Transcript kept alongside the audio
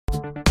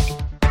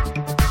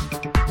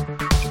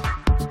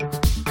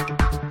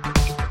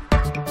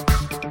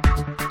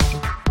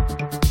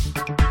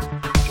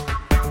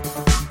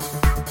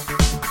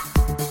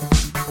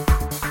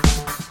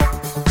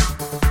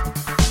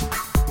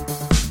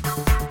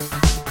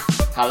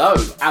Hello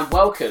and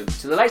welcome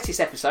to the latest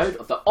episode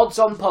of the Odds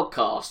On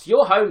podcast,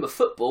 your home of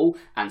football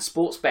and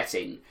sports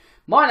betting.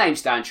 My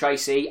name's Dan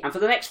Tracey, and for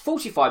the next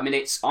 45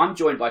 minutes I'm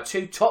joined by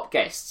two top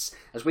guests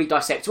as we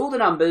dissect all the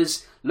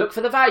numbers, look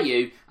for the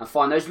value and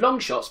find those long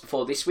shots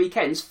before this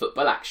weekend's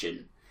football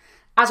action.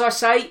 As I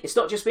say, it's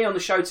not just me on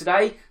the show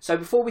today, so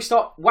before we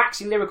start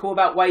waxing lyrical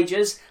about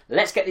wagers,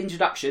 let's get the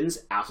introductions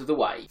out of the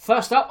way.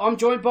 First up, I'm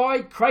joined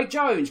by Craig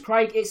Jones.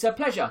 Craig, it's a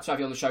pleasure to have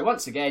you on the show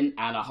once again,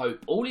 and I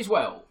hope all is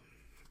well.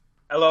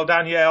 Hello,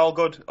 Dan. Yeah, all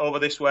good over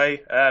this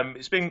way.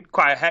 It's been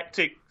quite a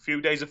hectic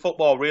few days of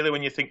football, really,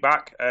 when you think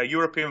back.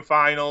 European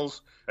finals,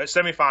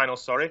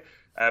 semi-finals,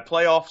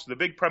 playoffs, the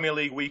big Premier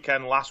League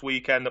weekend last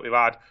weekend that we've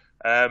had,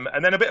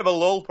 and then a bit of a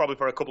lull probably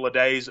for a couple of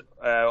days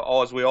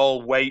as we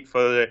all wait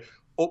for the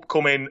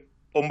upcoming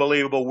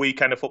unbelievable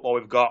weekend of football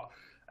we've got.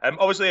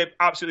 Obviously,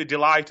 absolutely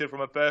delighted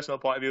from a personal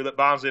point of view that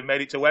Barnsley have made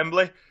it to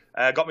Wembley.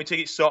 Got my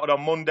tickets sorted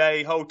on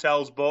Monday,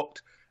 hotels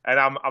booked, and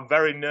I'm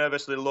very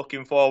nervously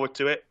looking forward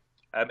to it.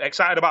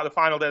 Excited about the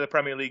final day of the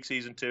Premier League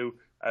Season 2.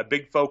 A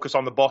big focus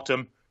on the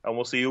bottom, and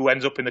we'll see who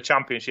ends up in the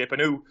Championship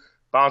and who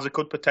Barnsley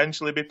could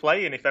potentially be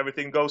playing if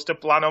everything goes to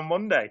plan on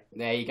Monday.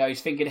 There you go,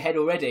 he's thinking ahead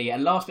already.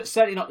 And last but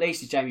certainly not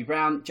least is Jamie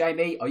Brown.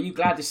 Jamie, are you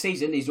glad the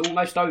season is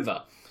almost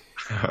over?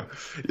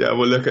 Yeah,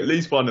 well, look, at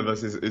least one of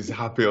us is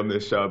happy on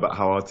this show about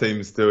how our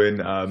team's doing.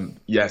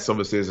 Yes,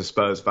 obviously, as a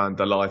Spurs fan,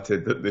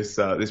 delighted that this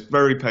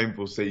very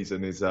painful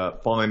season is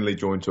finally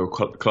drawing to a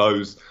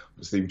close.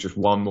 Obviously, just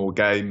one more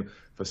game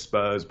for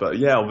Spurs, but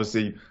yeah,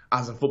 obviously,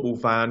 as a football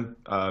fan,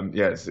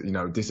 it's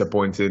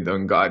disappointed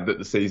and glad that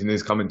the season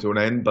is coming to an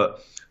end.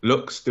 But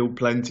look, still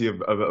plenty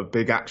of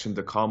big action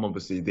to come.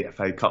 Obviously, the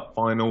FA Cup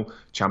final,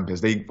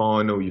 Champions League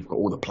final, you've got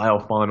all the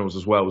playoff finals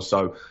as well.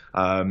 So,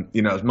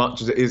 as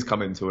much as it is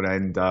coming to an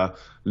end,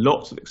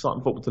 lots of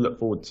exciting football to look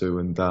forward to,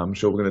 and I'm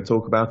sure we're going to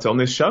talk about it on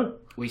this show.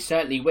 We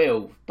certainly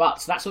will.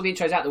 But that's all the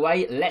intros out of the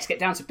way. Let's get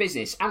down to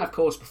business. And of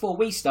course, before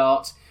we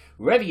start,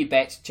 wherever you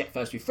bet, check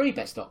first with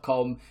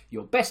freebets.com,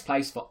 your best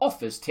place for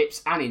offers,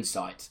 tips and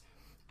insight.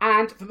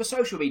 And from a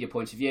social media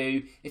point of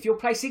view, if you're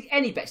placing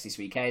any bets this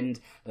weekend,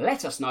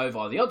 let us know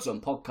via the Odds On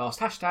podcast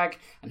hashtag,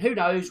 and who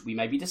knows, we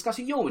may be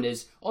discussing your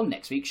winners on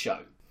next week's show.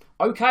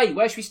 Okay,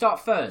 where should we start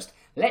first?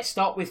 Let's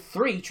start with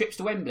 3 trips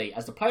to Wembley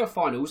as the playoff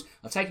finals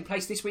are taking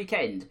place this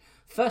weekend.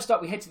 First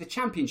up, we head to the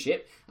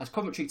Championship as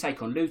Coventry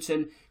take on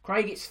Luton.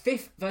 Craig, it's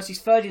 5th versus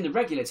 3rd in the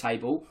regular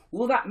table.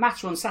 Will that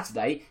matter on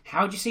Saturday?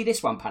 How do you see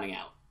this one panning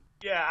out?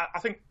 Yeah, I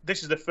think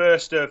this is the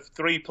first of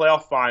 3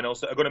 playoff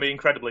finals that are going to be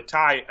incredibly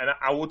tight. And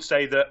I would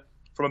say that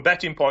from a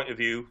betting point of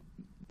view,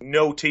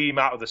 no team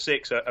out of the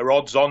 6 are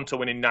odds on to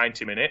win in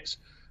 90 minutes.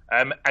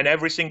 And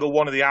every single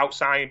one of the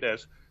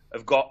outsiders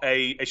have got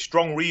a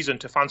strong reason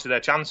to fancy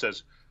their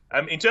chances.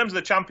 In terms of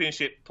the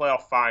Championship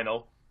playoff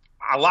final,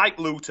 I like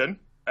Luton.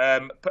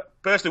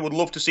 Personally would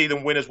love to see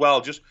them win as well,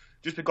 just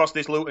because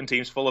this Luton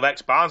team's full of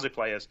ex-Barnsley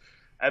players.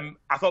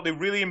 I thought they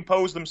really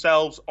imposed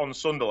themselves on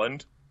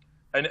Sunderland.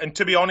 And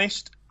to be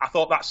honest, I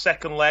thought that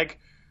second leg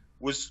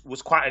was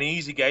quite an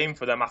easy game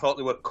for them. I thought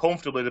they were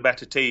comfortably the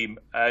better team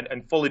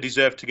and fully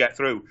deserved to get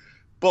through.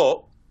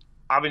 But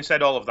having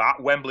said all of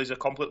that, Wembley's a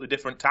completely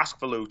different task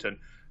for Luton.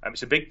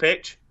 It's a big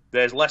pitch.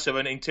 There's less of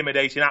an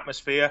intimidating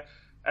atmosphere.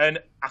 And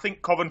I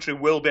think Coventry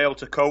will be able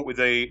to cope with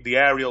the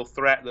aerial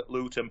threat that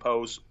Luton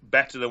pose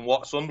better than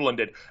what Sunderland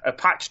did. A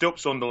patched up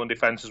Sunderland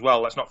defence as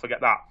well, let's not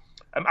forget that.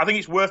 I think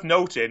it's worth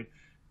noting,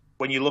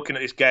 when you're looking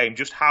at this game,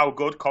 just how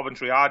good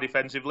Coventry are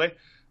defensively.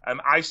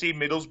 I see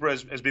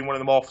Middlesbrough as being one of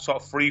the more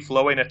sort of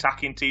free-flowing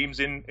attacking teams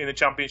in the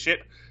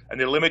Championship, and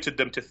they limited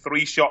them to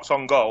 3 shots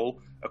on goal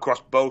across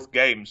both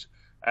games.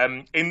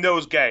 In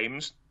those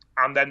games,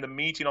 and then the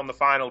meeting on the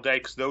final day,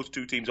 because those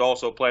 2 teams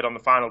also played on the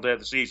final day of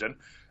the season,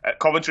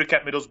 Coventry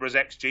kept Middlesbrough's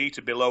XG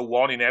to below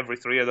 1 in every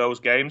 3 of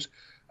those games.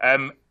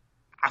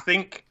 I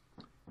think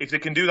if they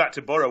can do that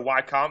to Borough,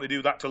 why can't they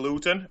do that to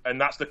Luton? And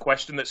that's the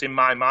question that's in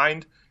my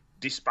mind,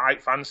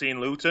 despite fancying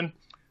Luton.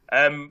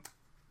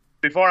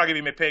 Before I give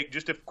you my pick,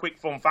 just a quick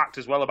fun fact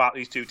as well about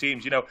these 2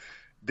 teams.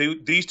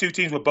 These 2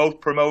 teams were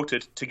both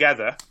promoted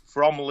together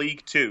from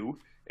League 2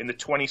 in the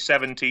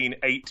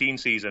 2017-18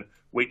 season,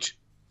 which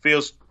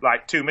feels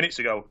like 2 minutes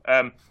ago.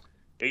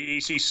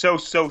 It's so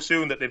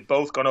soon that they've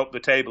both gone up the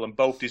table and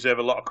both deserve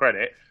a lot of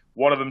credit.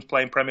 One of them's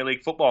playing Premier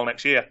League football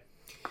next year.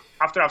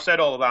 After I've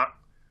said all of that,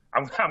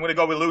 I'm going to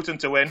go with Luton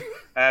to win.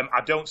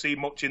 I don't see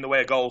much in the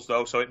way of goals,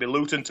 though, so it'd be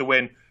Luton to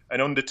win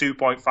and under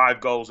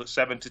 2.5 goals at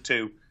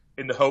 7-2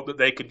 in the hope that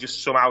they could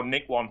just somehow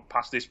nick one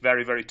past this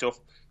very, very tough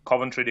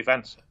Coventry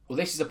defence. Well,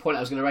 this is a point I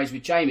was going to raise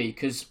with Jamie,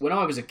 because when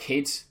I was a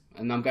kid,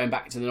 and I'm going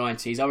back to the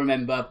 90s, I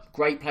remember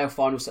great playoff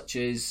finals such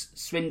as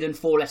Swindon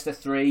 4, Leicester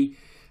 3,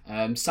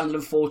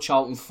 Sunderland 4,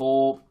 Charlton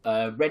 4,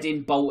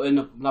 Reading, Bolton,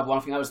 another one,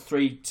 I think that was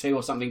 3-2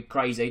 or something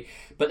crazy.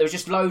 But there was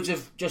just loads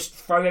of just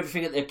throw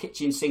everything at the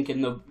kitchen sink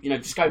and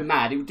just go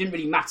mad. It didn't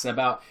really matter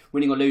about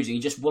winning or losing.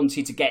 You just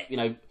wanted to get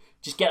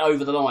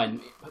over the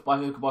line by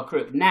hook or by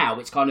crook. Now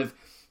it's kind of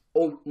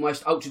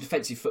almost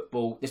ultra-defensive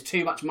football. There's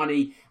too much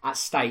money at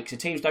stake, so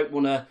teams don't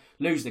want to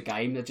lose the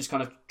game. They're just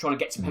kind of trying to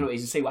get to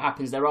penalties and see what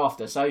happens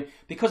thereafter. So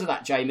because of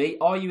that, Jamie,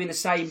 are you in the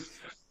same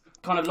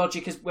kind of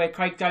logic as where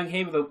Craig's going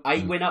here with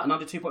a winner and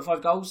under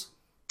 2.5 goals?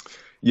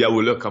 Yeah,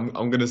 well, look, I'm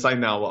going to say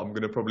now I'm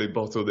going to probably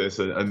bottle this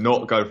and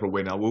not go for a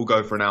win. I will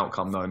go for an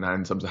outcome, though, now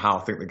in terms of how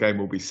I think the game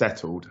will be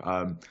settled.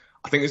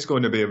 I think it's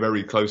going to be a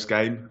very close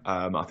game.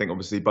 I think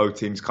obviously both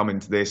teams come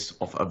into this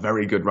off a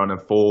very good run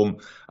of form.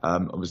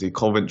 Obviously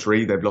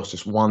Coventry, they've lost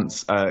just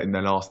once in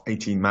their last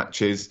 18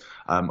 matches.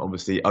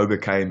 Obviously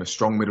overcame a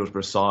strong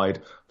Middlesbrough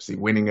side, obviously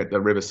winning at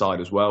the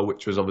Riverside as well,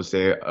 which was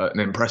obviously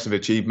an impressive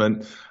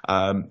achievement.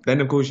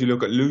 Then of course you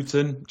look at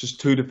Luton, just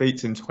 2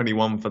 defeats in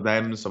 21 for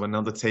them. So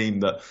another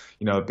team that,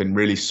 have been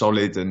really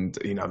solid and,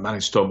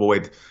 managed to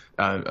avoid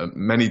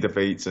many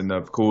defeats. And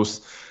of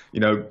course,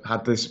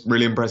 had this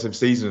really impressive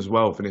season as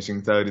well, finishing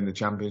third in the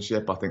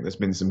Championship. I think there's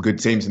been some good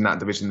teams in that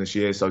division this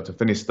year, so to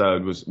finish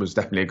third was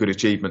definitely a good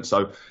achievement.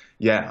 So,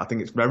 yeah, I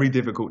think it's very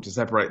difficult to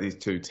separate these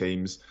two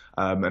teams.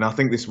 And I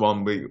think this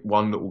one will be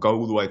one that will go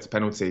all the way to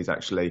penalties,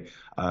 actually.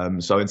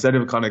 So instead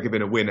of kind of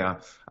giving a winner,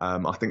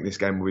 I think this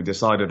game will be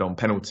decided on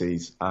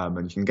penalties,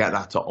 and you can get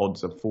that to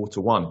odds of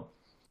 4-1.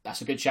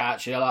 That's a good shout,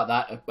 actually. I like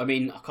that. I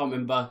mean, I can't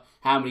remember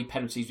how many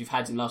penalties we've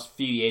had in the last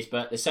few years,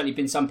 but there's certainly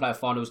been some playoff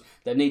finals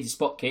that needed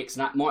spot kicks,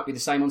 and that might be the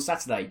same on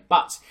Saturday.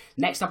 But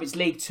next up, it's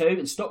League Two,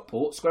 and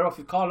Stockport square off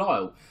with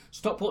Carlisle.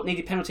 Stockport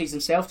needed penalties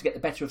themselves to get the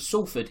better of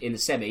Salford in the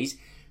semis.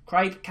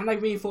 Craig, can they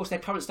reinforce their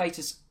current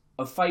status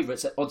of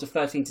favourites at odds of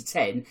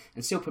 13-10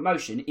 and seal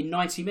promotion in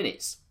 90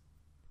 minutes?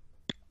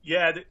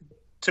 Yeah,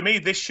 to me,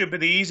 this should be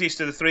the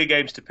easiest of the 3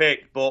 games to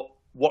pick, but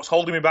what's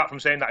holding me back from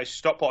saying that is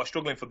Stockport are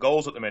struggling for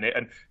goals at the minute.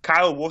 And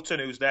Kyle Wootton,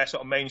 who's their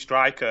sort of main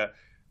striker,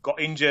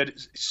 got injured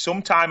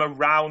sometime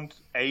around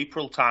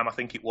April time, I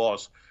think it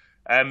was.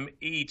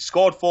 He'd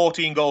scored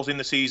 14 goals in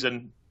the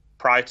season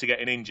prior to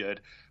getting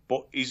injured,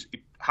 but it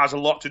has a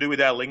lot to do with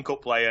their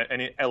link-up play,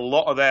 and a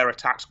lot of their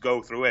attacks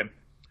go through him.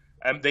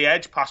 They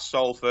edge past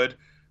Salford,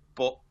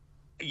 but,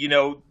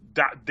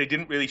 that they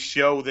didn't really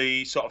show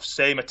the sort of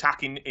same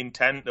attacking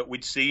intent that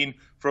we'd seen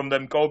from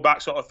them go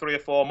back sort of 3 or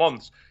 4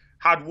 months.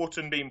 Had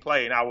Wootton been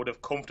playing, I would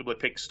have comfortably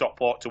picked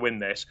Stockport to win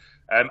this.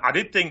 I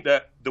did think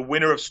that the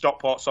winner of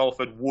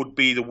Stockport-Salford would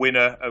be the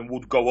winner and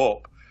would go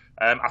up.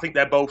 I think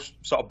they're both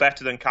sort of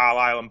better than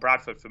Carlisle and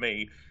Bradford for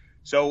me.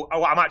 So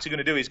what I'm actually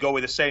going to do is go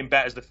with the same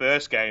bet as the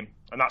first game,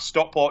 and that's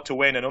Stockport to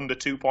win and under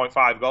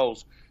 2.5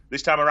 goals.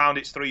 This time around,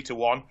 it's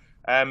 3-1.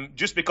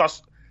 Just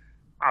because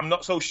I'm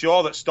not so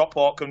sure that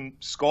Stockport can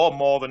score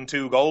more than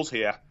 2 goals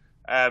here.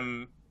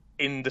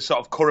 In the sort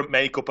of current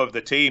makeup of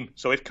the team.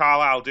 So if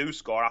Carlisle do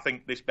score, I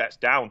think this bet's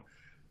down.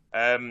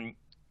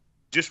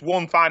 Just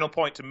one final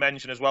point to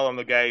mention as well on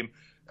the game.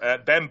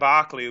 Ben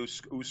Barkley,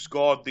 who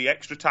scored the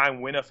extra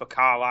time winner for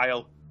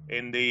Carlisle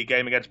in the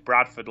game against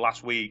Bradford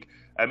last week,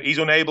 he's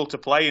unable to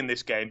play in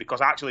this game because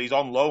actually he's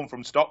on loan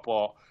from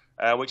Stockport,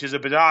 which is a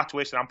bizarre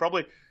twist. And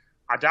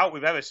I doubt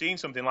we've ever seen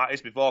something like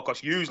this before,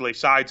 because usually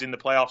sides in the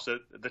playoffs,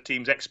 the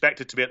team's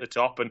expected to be at the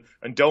top and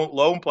don't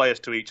loan players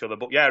to each other.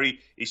 But yeah,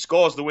 he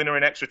scores the winner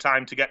in extra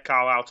time to get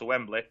Carlisle to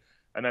Wembley,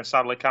 and then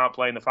sadly can't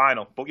play in the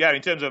final. But yeah,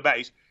 in terms of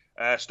bets,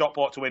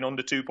 Stockport to win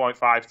under 2.5,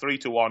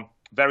 3-1,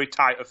 very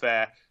tight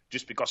affair,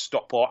 just because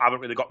Stockport haven't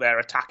really got their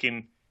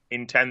attacking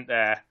intent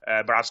there,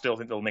 but I still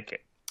think they'll nick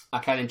it.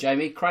 Okay then,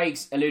 Jamie.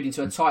 Craig's alluding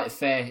to a tight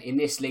affair in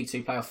this League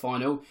 2 playoff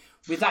final.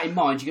 With that in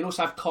mind, you can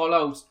also have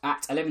Carlisle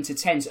at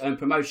 11-10 to earn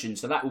promotion,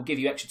 so that will give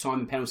you extra time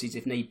and penalties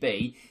if need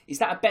be. Is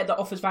that a bet that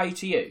offers value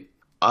to you?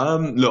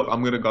 Look, I'm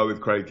going to go with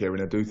Craig here,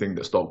 and I do think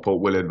that Stockport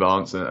will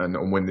advance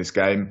and win this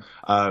game.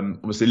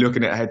 Obviously,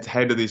 looking at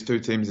head of these two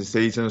teams this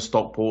season,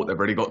 Stockport, they've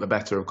already got the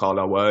better of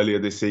Carlisle earlier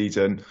this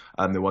season,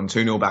 and they won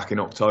 2-0 back in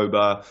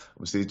October.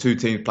 Obviously, the two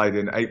teams played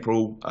in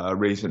April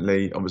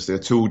recently. Obviously, a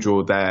 2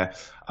 draw there.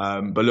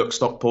 But look,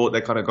 Stockport,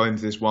 they're kind of going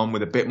to this one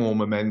with a bit more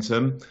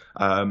momentum.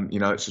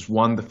 It's just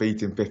 1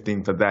 defeat in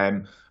 15 for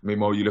them.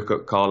 Meanwhile, you look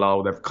at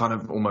Carlisle, they've kind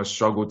of almost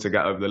struggled to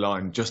get over the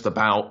line, just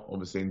about,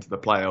 obviously, into the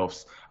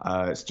playoffs.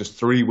 It's just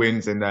 3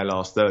 wins in their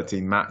last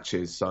 13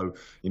 matches. So,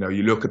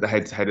 you look at the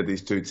head-to-head of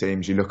these two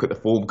teams, you look at the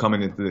form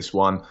coming into this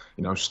one,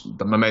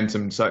 the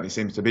momentum certainly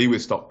seems to be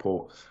with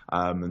Stockport.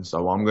 And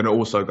so I'm going to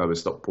also go with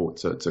Stockport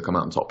to come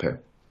out on top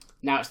here.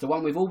 Now, it's the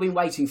one we've all been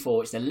waiting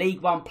for. It's the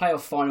League One playoff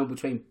final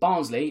between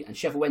Barnsley and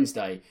Sheffield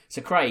Wednesday. So,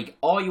 Craig,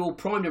 are you all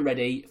primed and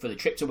ready for the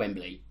trip to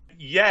Wembley?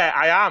 Yeah,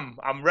 I am.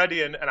 I'm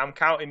ready and I'm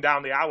counting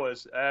down the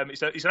hours.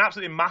 It's an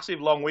absolutely massive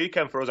long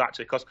weekend for us,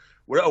 actually, because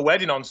we're at a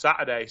wedding on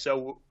Saturday.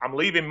 So I'm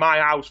leaving my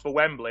house for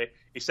Wembley,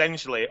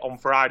 essentially, on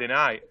Friday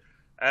night.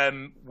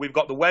 We've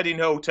got the wedding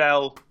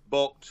hotel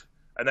booked,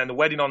 and then the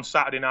wedding on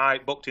Saturday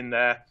night booked in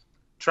there.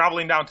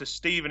 Travelling down to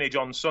Stevenage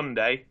on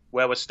Sunday,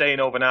 where we're staying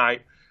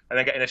overnight, and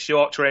then getting a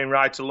short train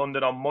ride to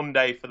London on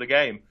Monday for the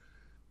game.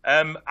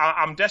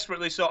 I'm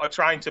desperately sort of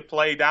trying to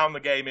play down the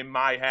game in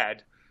my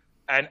head,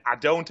 and I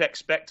don't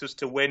expect us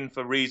to win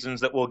for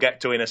reasons that we'll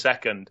get to in a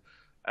second.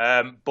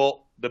 But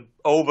the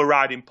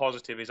overriding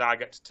positive is I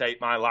get to take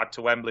my lad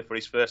to Wembley for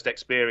his first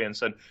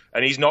experience, and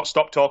he's not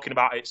stopped talking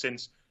about it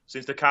since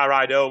the car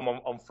ride home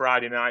on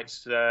Friday night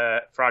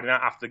after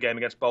the game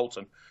against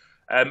Bolton.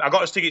 I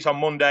got us tickets on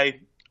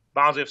Monday.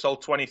 Barnsley have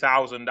sold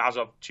 20,000 as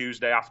of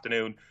Tuesday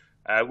afternoon,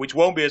 which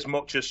won't be as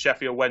much as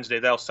Sheffield Wednesday.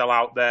 They'll sell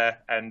out there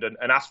and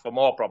ask for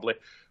more probably.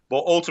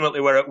 But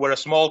ultimately, we're a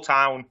small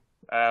town.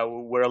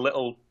 We're a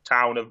little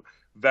town of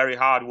very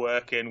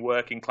hard-working,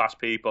 working-class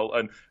people,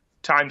 and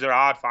times are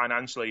hard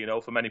financially,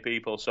 for many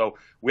people. So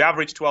we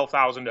average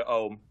 12,000 at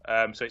home.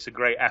 So it's a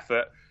great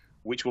effort,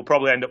 which will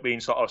probably end up being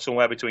sort of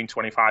somewhere between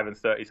 25 and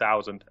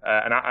 30,000.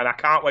 And I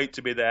can't wait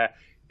to be there,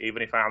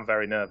 even if I am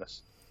very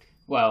nervous.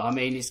 Well, I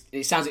mean,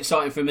 it sounds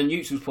exciting from a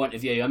neutral's point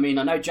of view. I mean,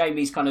 I know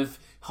Jamie's kind of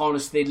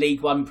harnessed the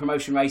League One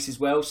promotion race as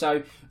well.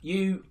 So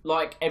you,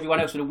 like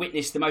everyone else, would have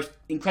witnessed the most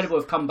incredible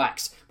of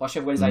comebacks by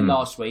Sheffield Wednesday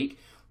last week.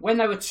 When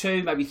they were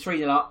 2, maybe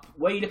 3-0 up,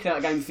 were you looking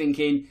at the game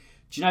thinking,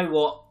 do you know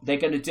what, they're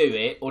going to do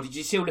it? Or did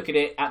you still look at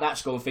it at that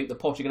score and think the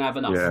Posh are going to have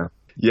enough?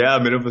 Yeah,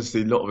 I mean,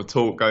 obviously, a lot of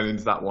talk going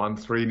into that one,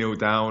 3-0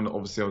 down,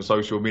 obviously on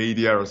social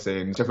media. I was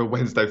seeing Sheffield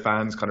Wednesday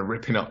fans kind of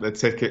ripping up their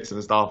tickets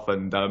and stuff.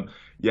 And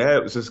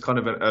it was just kind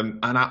of an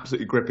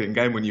absolutely gripping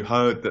game. When you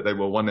heard that they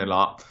were 1-0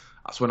 up,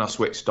 that's when I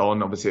switched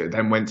on. Obviously, it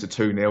then went to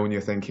 2-0 and you're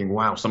thinking,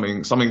 wow,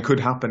 something could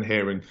happen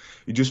here. And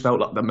you just felt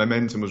like the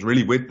momentum was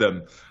really with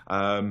them.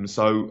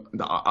 So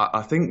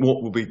I think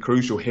what will be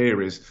crucial here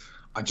is,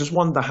 I just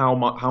wonder how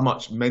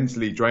much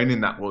mentally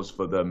draining that was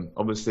for them.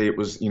 Obviously, it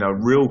was,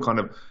 real kind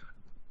of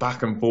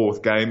back and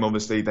forth game.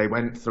 Obviously, they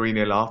went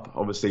 3-0 up,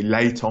 obviously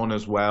late on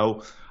as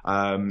well.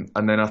 And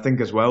then I think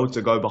as well,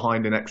 to go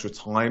behind in extra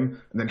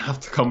time and then have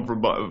to come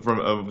from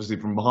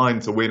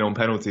behind to win on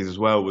penalties as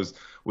well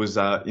was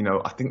I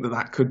think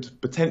that could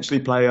potentially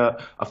play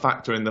a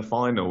factor in the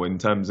final in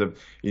terms of,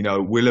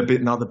 will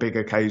another big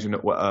occasion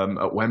at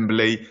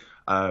Wembley.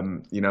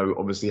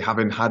 Obviously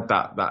having had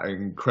that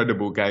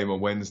incredible game on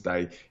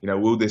Wednesday,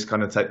 will this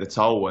kind of take the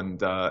toll?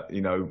 And,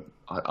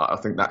 I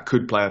think that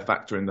could play a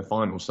factor in the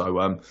final. So,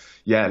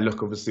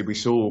 obviously we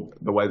saw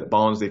the way that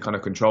Barnsley kind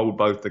of controlled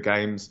both the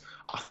games.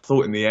 I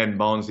thought in the end,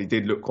 Barnsley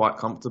did look quite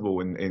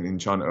comfortable in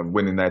trying to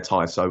winning their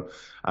tie. So,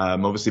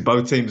 obviously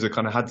both teams have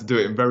kind of had to do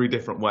it in very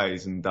different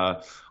ways. And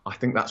I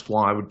think that's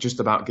why I would just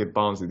about give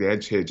Barnsley the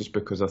edge here, just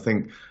because I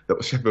think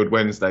that Sheffield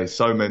Wednesday is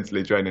so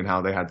mentally draining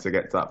how they had to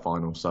get to that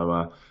final.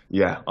 So,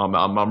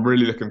 I'm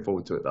really looking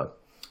forward to it though.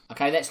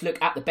 Okay, let's look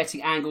at the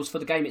betting angles for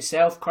the game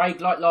itself. Craig,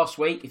 like last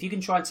week, if you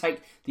can try and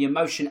take the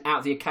emotion out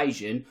of the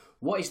occasion,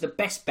 what is the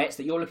best bets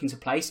that you're looking to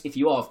place, if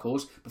you are, of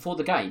course, before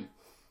the game?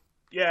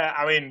 Yeah,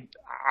 I mean,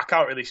 I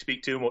can't really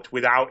speak too much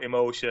without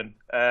emotion,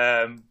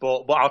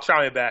 but I'll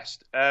try my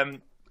best.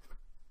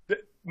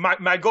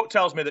 My gut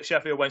tells me that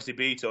Sheffield Wednesday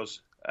beat us,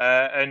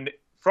 and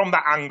from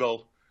that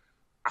angle,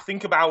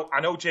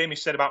 I know Jamie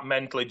said about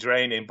mentally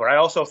draining, but I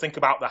also think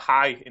about the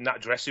high in that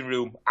dressing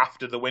room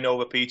after the win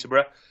over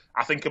Peterborough.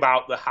 I think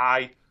about the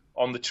high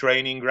on the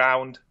training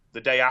ground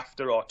the day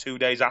after or 2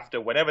 days after,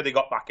 whenever they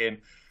got back in.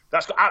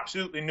 That's got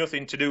absolutely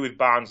nothing to do with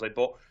Barnsley,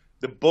 but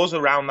the buzz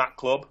around that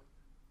club.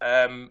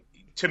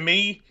 To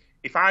me,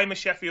 if I'm a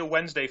Sheffield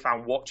Wednesday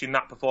fan watching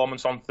that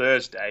performance on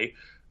Thursday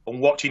and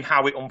watching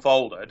how it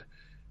unfolded,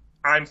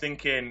 I'm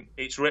thinking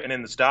it's written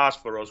in the stars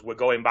for us. We're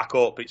going back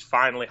up. It's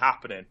finally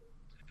happening.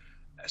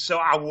 So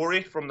I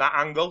worry from that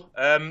angle.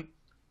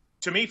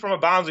 To me, from a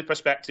Barnsley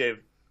perspective,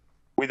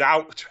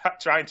 without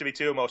trying to be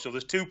too emotional,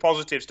 there's 2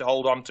 positives to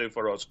hold on to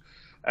for us.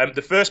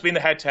 The first being the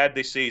head-to-head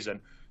this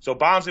season. So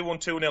Barnsley won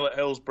 2-0 at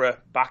Hillsborough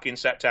back in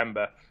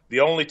September, the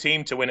only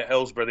team to win at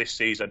Hillsborough this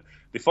season.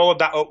 They followed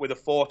that up with a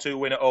 4-2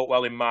 win at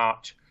Oakwell in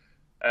March.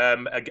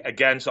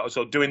 Again,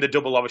 so doing the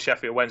double over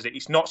Sheffield Wednesday.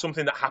 It's not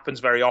something that happens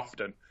very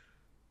often.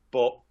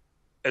 But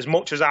as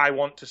much as I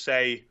want to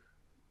say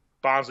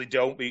Barnsley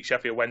don't beat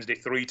Sheffield Wednesday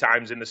 3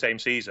 times in the same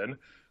season,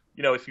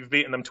 if you've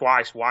beaten them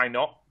twice, why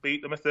not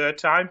beat them a 3rd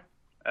time?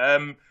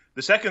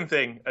 The second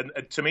thing, and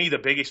to me the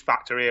biggest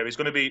factor here, is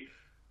going to be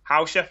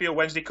how Sheffield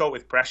Wednesday cope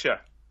with pressure.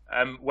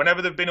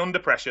 Whenever they've been under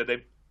pressure,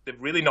 they've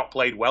really not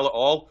played well at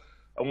all.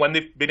 And when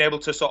they've been able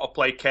to sort of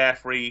play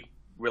carefree,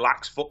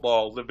 relaxed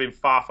football, they've been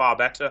far, far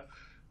better.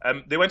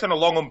 They went on a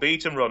long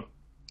unbeaten run,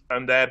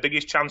 and their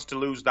biggest chance to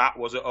lose that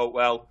was at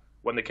Oakwell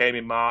when they came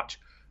in March.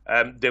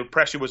 The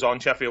pressure was on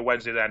Sheffield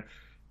Wednesday then.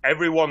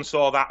 Everyone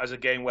saw that as a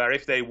game where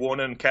if they won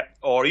and kept,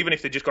 or even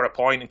if they just got a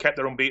point and kept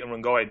their unbeaten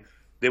run going,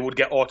 they would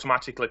get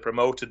automatically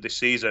promoted this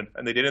season.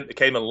 And they didn't. They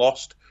came and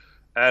lost.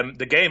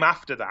 The game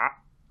after that,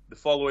 the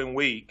following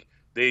week,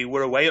 they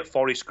were away at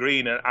Forest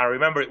Green. And I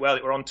remember it well.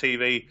 It were on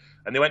TV.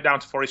 And they went down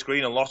to Forest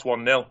Green and lost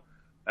 1-0.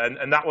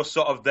 And that was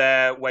sort of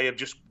their way of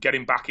just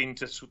getting back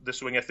into the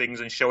swing of things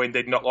and showing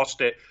they'd not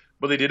lost it.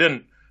 But they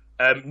didn't.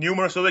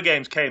 Numerous other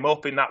games came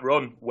up in that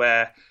run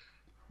where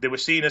they were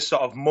seen as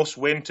sort of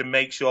must-win to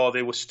make sure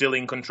they were still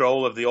in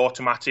control of the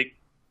automatic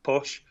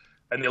push.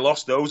 And they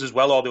lost those as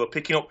well, or they were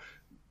picking up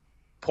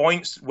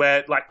points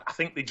where, like, I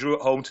think they drew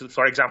at home to,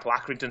 for example,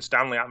 Accrington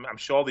Stanley. I'm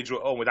sure they drew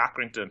at home with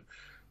Accrington.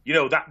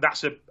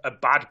 That's a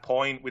bad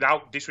point,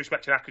 without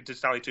disrespecting Accrington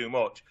Stanley too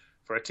much.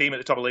 for a team at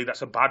the top of the league,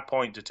 that's a bad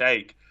point to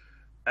take.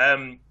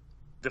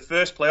 The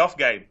first playoff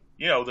game,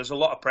 there's a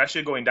lot of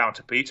pressure going down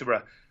to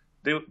Peterborough.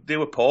 They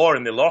were poor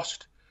and they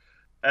lost.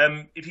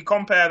 If you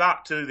compare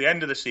that to the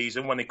end of the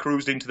season when they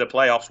cruised into the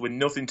playoffs with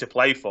nothing to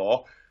play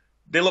for,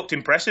 they looked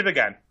impressive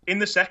again. In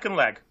the second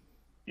leg,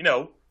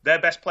 their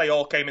best play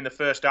all came in the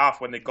first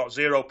half when they got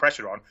zero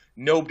pressure on.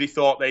 Nobody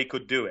thought they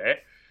could do it.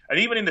 And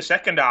even in the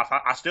second half,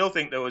 I still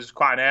think there was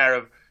quite an air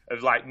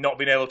of like not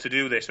being able to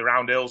do this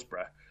around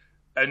Hillsborough.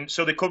 And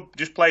so they could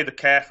just play the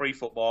carefree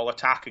football,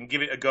 attack and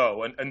give it a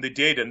go. And they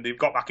did, and they've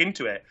got back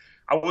into it.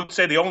 I would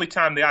say the only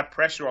time they had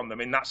pressure on them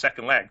in that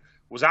second leg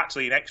was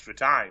actually in extra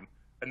time.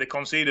 And they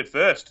conceded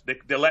first.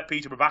 They let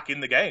Peterborough back in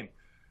the game.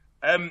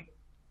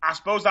 I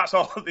suppose that's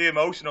all the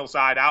emotional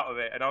side out of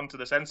it and onto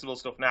the sensible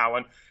stuff now.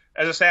 And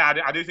as I say,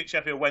 I do think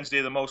Sheffield Wednesday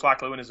are the most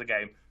likely winners of the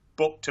game.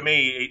 But to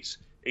me,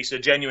 it's a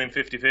genuine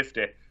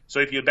 50-50. So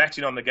if you're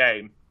betting on the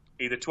game,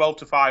 either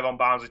 12-5 on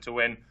Barnsley to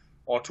win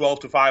or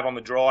 12-5 on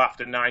the draw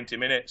after 90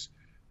 minutes,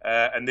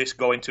 and this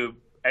going to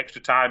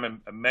extra time and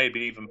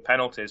maybe even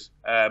penalties,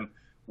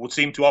 would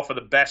seem to offer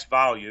the best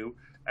value.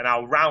 And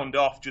I'll round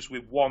off just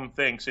with one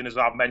thing, seeing as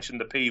I've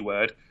mentioned the P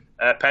word,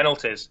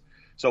 penalties.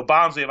 So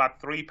Barnsley have had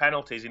 3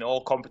 penalties in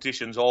all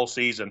competitions all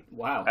season.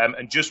 Wow.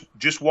 And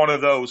just one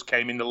of those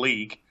came in the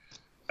league,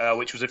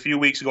 which was a few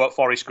weeks ago at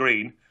Forest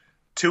Green.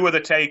 2 of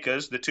the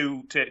takers, the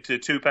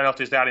two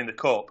penalties they had in the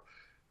Cup,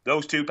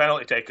 those 2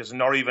 penalty takers are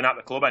not even at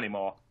the club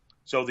anymore.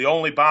 So the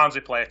only Barnsley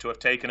player to have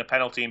taken a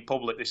penalty in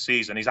public this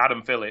season is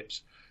Adam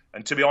Phillips.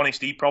 And to be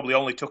honest, he probably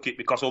only took it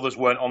because others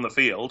weren't on the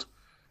field.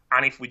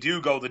 And if we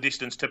do go the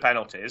distance to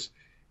penalties,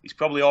 he's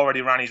probably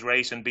already ran his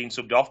race and been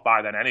subbed off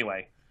by then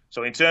anyway.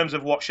 So in terms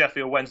of what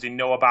Sheffield Wednesday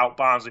know about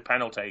Barnsley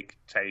penalty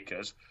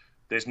takers,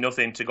 there's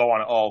nothing to go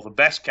on at all. The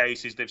best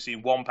case is they've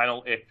seen 1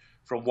 penalty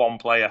from 1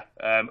 player,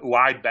 who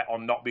I'd bet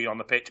on not being on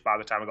the pitch by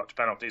the time we got to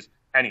penalties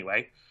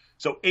anyway.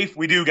 So if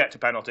we do get to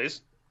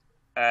penalties,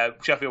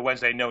 Sheffield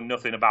Wednesday know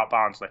nothing about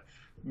Barnsley.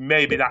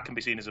 Maybe that can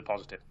be seen as a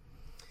positive.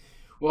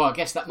 Well, I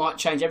guess that might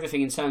change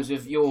everything in terms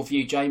of your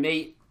view,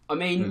 Jamie. I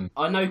mean,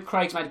 I know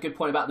Craig's made a good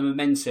point about the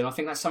momentum. I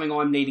think that's something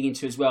I'm leading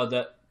into as well,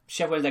 that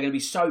Sheffield Wednesday are going to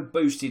be so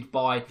boosted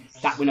by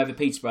that win over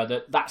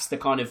Peterborough that's the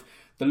kind of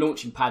the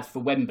launching pad for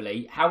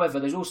Wembley. However,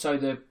 there's also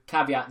the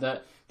caveat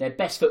that their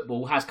best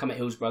football has come at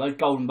Hillsborough, those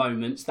golden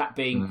moments, that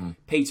being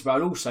Peterborough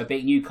and also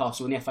beating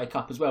Newcastle in the FA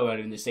Cup as well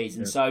earlier in the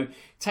season. Yeah. So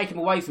take them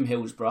away from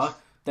Hillsborough,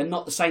 they're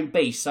not the same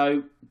beast.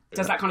 So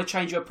does that kind of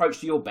change your approach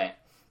to your bet?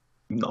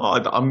 No,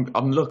 I'm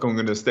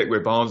going to stick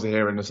with Barnsley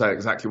here and say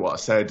exactly what I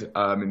said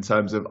in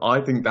terms of I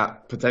think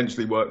that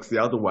potentially works the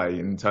other way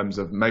in terms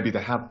of maybe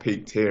they have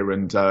peaked here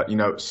and,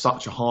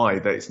 such a high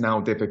that it's now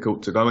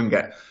difficult to go and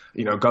get,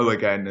 go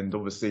again. And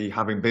obviously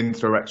having been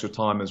through extra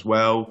time as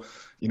well,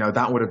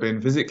 that would have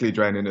been physically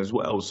draining as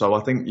well. So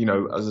I think,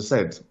 as I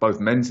said, both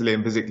mentally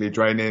and physically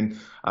draining.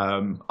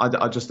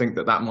 I just think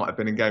that might have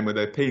been a game where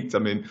they peaked. I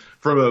mean,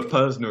 from a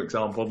personal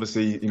example,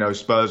 obviously,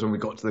 Spurs, when we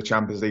got to the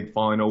Champions League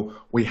final,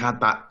 we had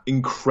that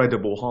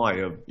incredible high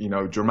of,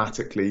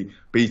 dramatically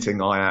beating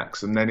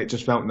Ajax. And then it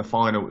just felt in the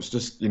final, it was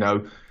just,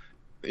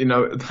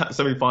 that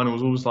semi-final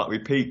was almost like we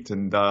peaked,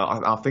 and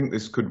I think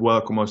this could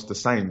work almost the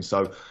same.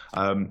 So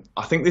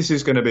I think this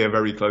is going to be a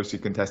very closely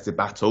contested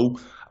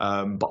battle,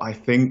 but I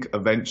think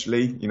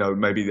eventually,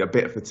 maybe a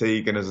bit of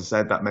fatigue, and as I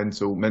said, that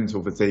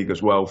mental fatigue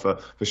as well for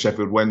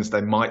Sheffield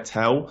Wednesday might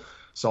tell.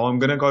 So I'm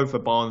going to go for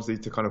Barnsley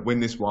to kind of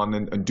win this one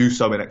and do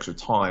so in extra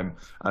time.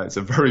 It's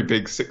a very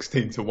big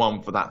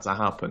 16-1 for that to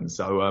happen.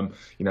 So,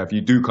 if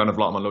you do kind of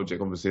like my logic,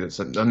 obviously it's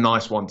a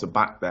nice one to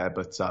back there.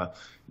 But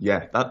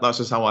that's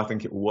just how I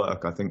think it will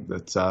work. I think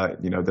that,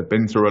 they've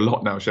been through a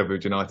lot now,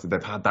 Sheffield United.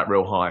 They've had that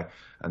real high,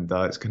 and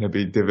it's going to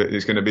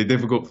be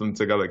difficult for them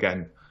to go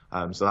again.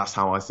 So that's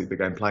how I see the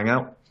game playing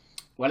out.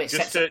 Well,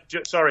 just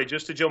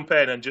to jump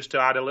in and just to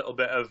add a little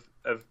bit of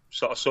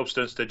sort of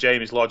substance to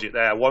Jamie's logic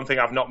there. One thing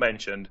I've not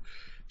mentioned,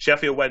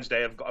 Sheffield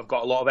Wednesday have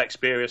got a lot of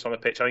experience on the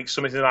pitch. I think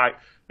something like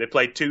they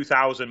played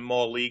 2,000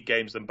 more league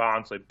games than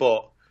Barnsley,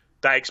 but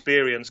that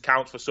experience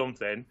counts for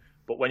something.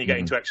 But when you get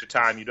into extra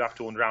time, you'd have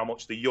to wonder how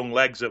much the young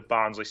legs of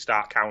Barnsley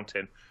start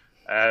counting.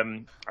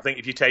 I think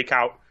if you take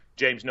out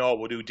James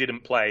Norwood, who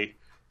didn't play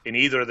in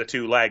either of the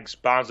 2 legs,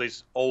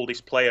 Barnsley's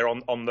oldest player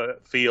on the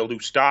field who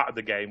started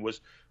the game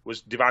was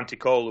Devante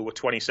Cole, who were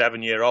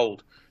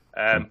 27-year-old.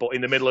 But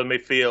in the middle of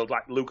midfield,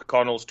 like Luke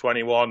Connell's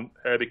 21,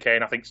 Herbie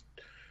Kane, I think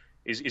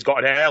he's got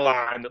an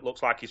hairline that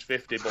looks like he's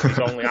 50, but he's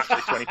only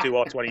actually 22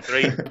 or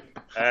 23.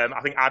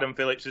 I think Adam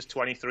Phillips is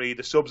 23.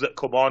 The subs that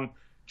come on,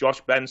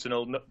 Josh Benson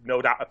will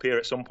no doubt appear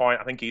at some point.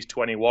 I think he's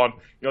 21.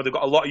 They've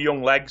got a lot of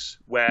young legs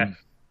where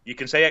you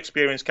can say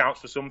experience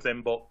counts for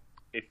something, but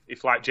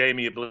if like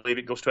Jamie, you believe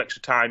it goes to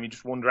extra time, you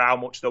just wonder how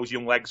much those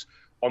young legs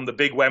on the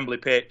big Wembley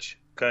pitch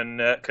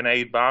can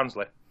aid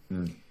Barnsley.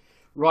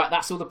 Right,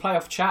 that's all the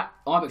playoff chat.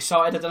 I'm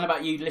excited. I don't know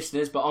about you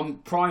listeners, but I'm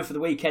primed for the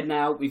weekend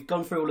now. We've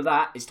gone through all of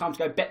that. It's time to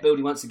go bet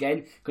building once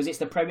again, because it's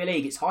the Premier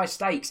League. It's high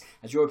stakes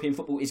as European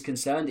football is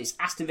concerned. It's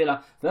Aston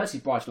Villa versus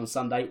Brighton on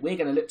Sunday. We're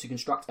going to look to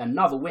construct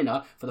another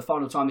winner for the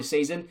final time this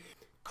season.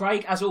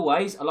 Craig, as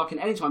always, I'd like an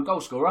anytime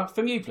goal scorer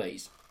from you,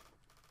 please.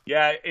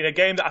 Yeah, in a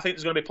game that I think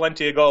there's going to be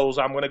plenty of goals,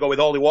 I'm going to go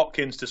with Ollie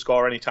Watkins to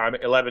score any time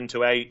at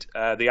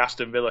 11-8, the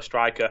Aston Villa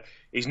striker.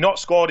 He's not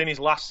scored in his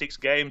last 6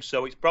 games,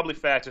 so it's probably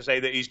fair to say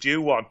that he's due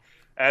one.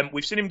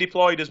 We've seen him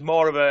deployed as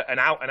more of an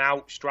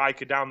out-and-out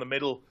striker down the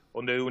middle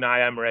under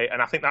Unai Emery,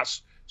 and I think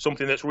that's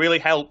something that's really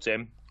helped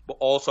him, but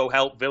also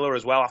helped Villa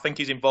as well. I think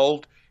he's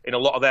involved in a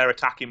lot of their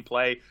attacking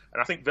play, and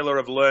I think Villa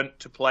have learnt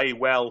to play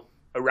well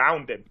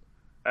around him.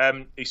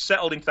 He's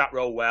settled into that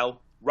role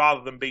well,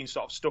 rather than being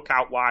sort of stuck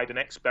out wide and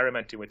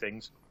experimenting with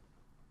things.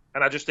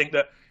 And I just think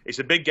that it's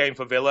a big game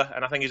for Villa,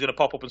 and I think he's going to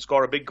pop up and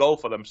score a big goal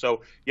for them.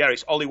 So, yeah,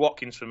 it's Ollie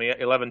Watkins for me at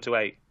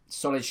 11-8.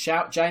 Solid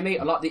shout. Jamie,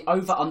 I'd like the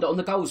over-under on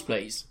the goals,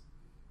 please.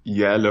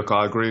 Yeah, look,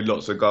 I agree.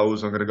 Lots of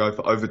goals. I'm going to go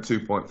for over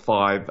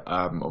 2.5.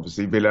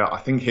 Obviously, Villa,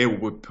 I think here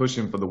we're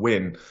pushing for the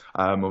win.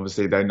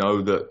 Obviously, they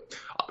know that,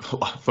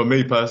 for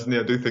me personally,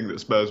 I do think that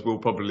Spurs will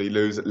probably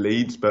lose at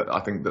Leeds, but I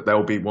think that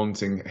they'll be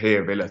wanting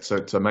here, Villa,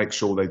 to make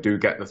sure they do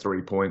get the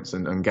 3 points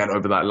and get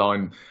over that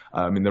line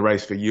in the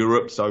race for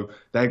Europe. So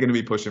they're going to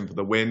be pushing for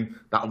the win.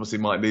 That obviously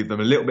might leave them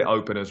a little bit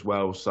open as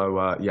well.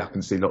 So, yeah, I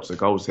can see lots of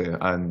goals here.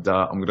 And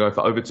I'm going to go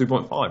for over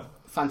 2.5.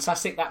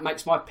 Fantastic. That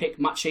makes my pick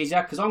much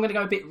easier because I'm going to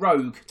go a bit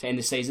rogue to end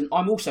the season.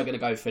 I'm also going to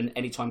go for an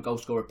anytime goal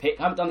scorer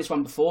pick. I haven't done this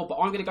one before, but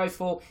I'm going to go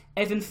for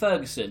Evan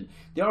Ferguson.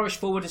 The Irish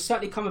forward has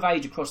certainly come of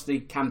age across the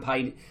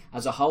campaign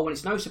as a whole, and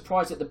it's no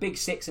surprise that the Big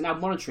Six are now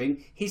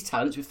monitoring his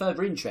talents with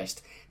further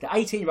interest. The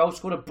 18-year-old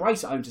scored a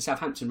brace at home to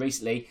Southampton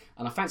recently,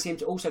 and I fancy him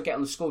to also get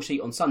on the score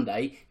sheet on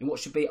Sunday in what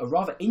should be a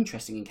rather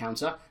interesting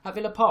encounter at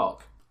Villa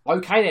Park.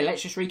 Okay then,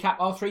 let's just recap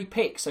our 3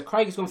 picks. So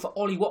Craig has gone for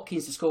Ollie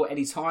Watkins to score at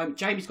any time,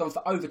 Jamie's gone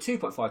for over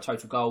 2.5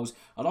 total goals,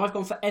 and I've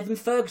gone for Evan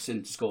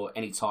Ferguson to score at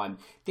any time.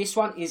 This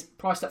one is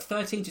priced at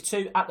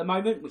 13-2 at the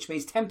moment, which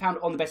means £10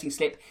 on the betting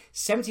slip,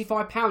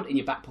 £75 in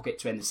your back pocket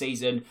to end the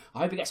season. I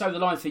hope it gets over the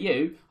line for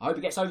you, I hope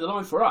it gets over the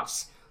line for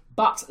us.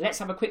 But let's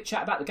have a quick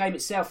chat about the game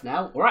itself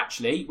now, or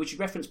actually, we should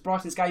reference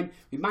Brighton's game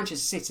with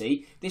Manchester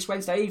City this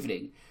Wednesday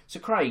evening. So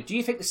Craig, do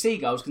you think the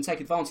Seagulls can take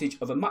advantage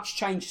of a much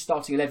changed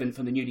starting 11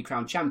 from the newly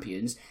crowned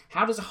champions?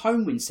 How does a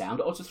home win sound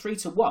at odds of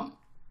 3-1?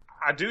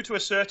 I do to a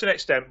certain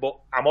extent, but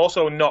I'm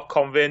also not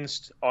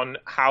convinced on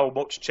how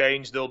much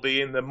change there'll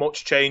be in the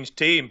much changed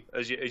team,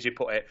 as you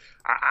put it.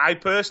 I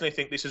personally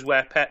think this is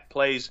where Pep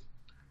plays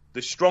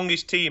the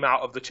strongest team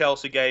out of the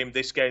Chelsea game,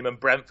 this game, and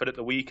Brentford at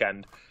the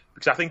weekend.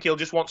 Because I think he'll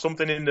just want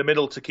something in the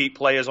middle to keep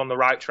players on the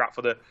right track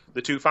for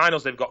the 2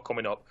 finals they've got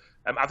coming up.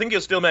 I think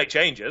he'll still make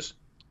changes,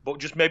 but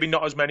just maybe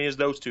not as many as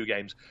those 2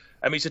 games.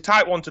 It's a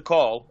tight one to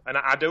call, and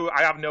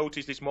I have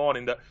noticed this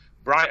morning that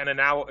Brighton are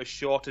now as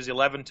short as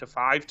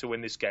 11-5 to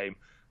win this game,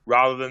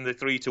 rather than the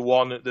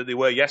 3-1 that they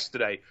were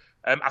yesterday.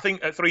 I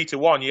think at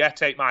 3-1, yeah,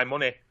 take my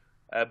money,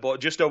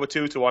 but just over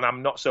 2-1,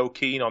 I'm not so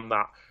keen on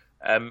that.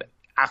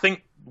 I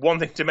think one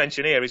thing to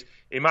mention here is,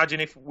 imagine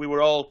if we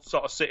were all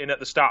sort of sitting at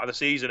the start of the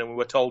season and we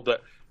were told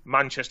that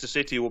Manchester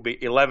City will be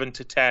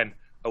 11-10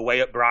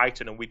 away at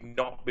Brighton and we'd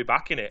not be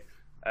backing it.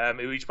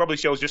 Which probably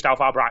shows just how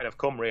far Brighton have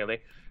come, really.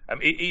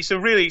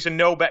 It's a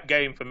no-bet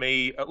game for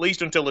me, at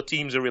least until the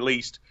teams are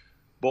released.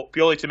 But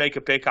purely to make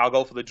a pick, I'll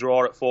go for the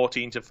draw at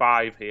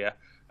 14-5 here.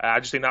 I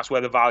just think that's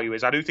where the value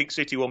is. I do think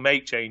City will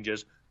make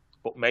changes,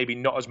 but maybe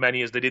not as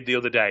many as they did the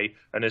other day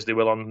and as they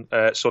will on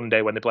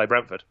Sunday when they play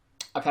Brentford.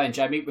 Okay then,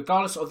 Jamie,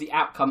 regardless of the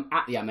outcome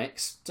at the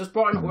Amex, does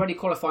Brighton already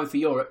qualifying for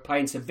Europe play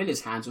into Villa's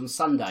hands on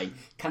Sunday?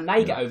 Can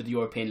they get over the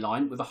European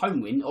line with a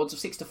home win, odds of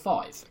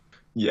 6-5?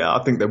 Yeah,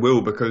 I think they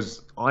will,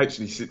 because I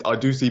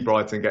do see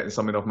Brighton getting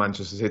something off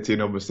Manchester City,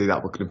 and obviously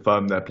that would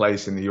confirm their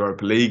place in the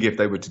Europa League if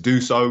they were to do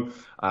so.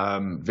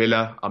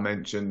 Villa, I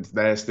mentioned,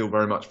 they're still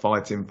very much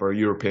fighting for a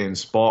European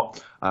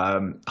spot. I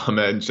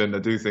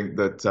do think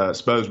that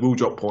Spurs will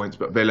drop points,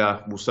 but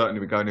Villa will certainly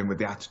be going in with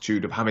the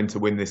attitude of having to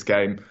win this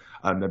game.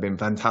 They've been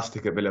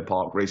fantastic at Villa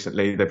Park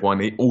recently. They've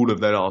won all of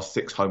their last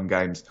 6 home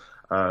games.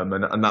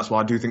 And that's why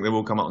I do think they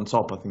will come out on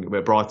top. I think it'll be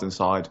a Brighton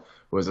side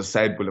who, as I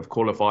said, will have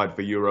qualified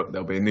for Europe.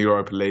 They'll be in the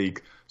Europa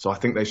League. So I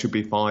think they should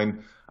be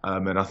fine.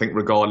 And I think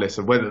regardless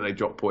of whether they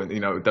drop point,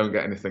 don't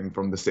get anything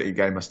from the City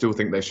game, I still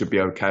think they should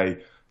be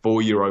okay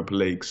for Europa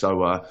League.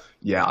 So,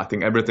 I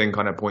think everything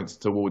kind of points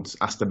towards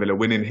Aston Villa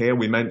winning here.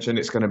 We mentioned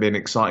it's going to be an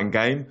exciting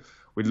game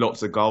with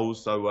lots of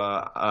goals. So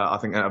I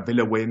think a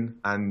Villa win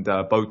and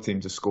both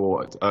teams to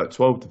score at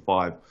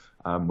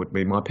 12-5 would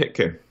be my pick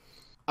here.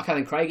 Okay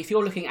then, Craig, if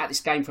you're looking at this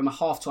game from a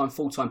half-time,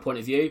 full-time point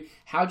of view,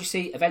 how do you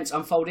see events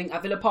unfolding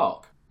at Villa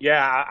Park?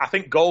 Yeah, I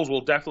think goals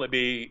will definitely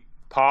be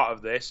part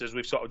of this, as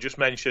we've sort of just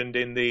mentioned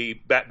in the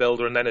bet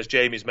builder, and then as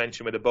Jamie's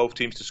mentioned with the both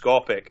teams to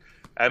score pick.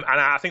 And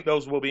I think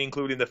those will be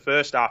including the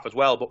first half as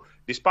well. But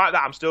despite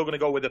that, I'm still going to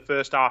go with the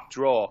first half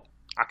draw.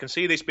 I can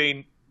see this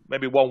being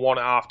maybe 1-1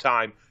 at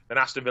half-time, then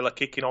Aston Villa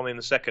kicking on in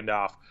the second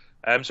half.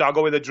 So I'll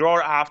go with a draw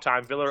at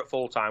half-time, Villa at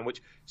full-time,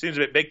 which seems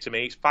a bit big to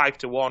me. It's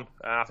 5-1.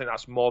 I think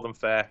that's more than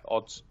fair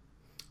odds.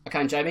 Okay,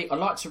 and Jamie, I'd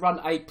like to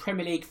run a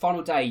Premier League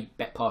final day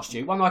bet past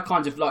you. One I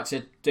kind of like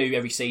to do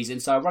every season,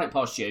 so I'll run it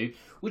past you.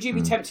 Would you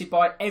be tempted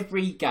by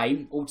every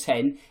game, all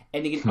 10,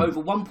 ending in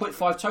over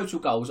 1.5 total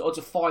goals, odds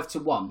of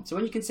 5-1? So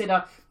when you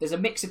consider there's a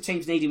mix of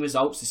teams needing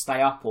results to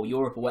stay up or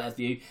Europe or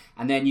whatever you,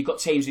 and then you've got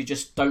teams who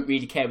just don't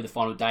really care with the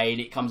final day,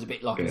 and it comes a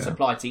bit like a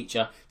supply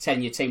teacher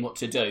telling your team what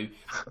to do.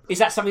 Is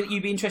that something that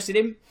you'd be interested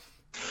in?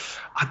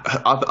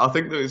 I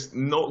think that it's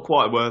not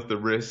quite worth the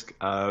risk.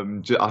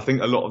 I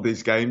think a lot of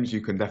these games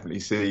you can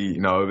definitely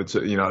see, over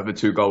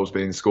two goals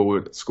being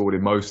scored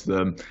in most of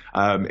them.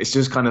 It's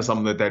just kind of some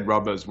of the dead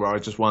rubbers where I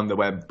just wonder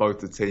where both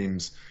the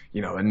teams,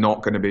 are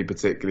not going to be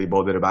particularly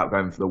bothered about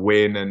going for the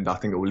win, and I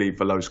think it will lead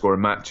for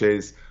low-scoring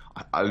matches.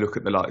 I look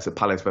at the likes of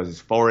Palace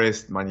versus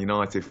Forest, Man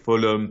United,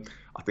 Fulham.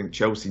 I think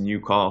Chelsea,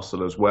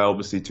 Newcastle as well.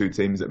 Obviously, two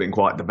teams that have been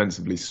quite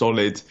defensively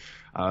solid.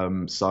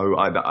 So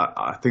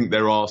I think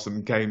there are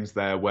some games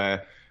there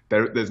where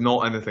there's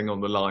not anything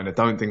on the line. I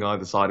don't think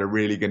either side are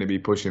really going to be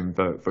pushing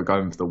for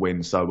going for the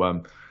win.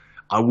 So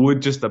I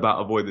would just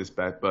about avoid this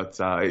bet, but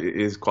it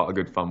is quite a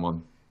good fun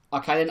one.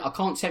 Okay, then I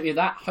can't tempt you with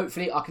that.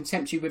 Hopefully I can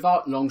tempt you with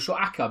our longshot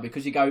acca,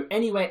 because you go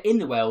anywhere in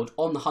the world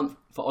on the hunt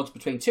for odds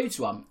between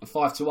 2-1 and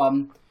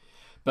 5-1.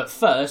 But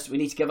first, we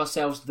need to give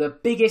ourselves the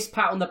biggest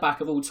pat on the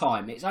back of all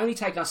time. It's only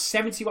taken us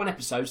 71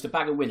 episodes to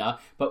bag a winner,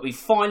 but we've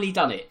finally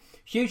done it.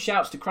 Huge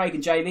shouts to Craig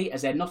and Jamie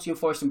as their Nottingham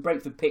Forest and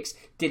Brentford picks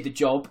did the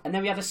job. And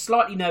then we had a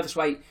slightly nervous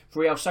wait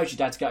for Real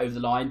Sociedad to get over the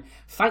line.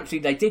 Thankfully,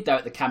 they did though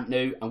at the Camp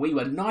Nou, and we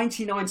were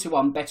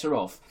 99-1 better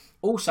off.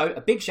 Also,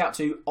 a big shout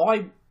to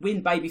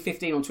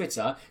iWinBaby15 on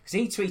Twitter, because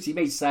he tweeted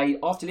me to say,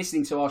 after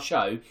listening to our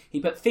show, he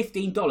put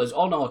 $15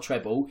 on our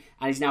treble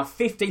and is now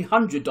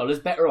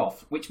 $1,500 better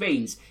off, which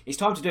means it's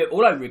time to do it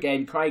all over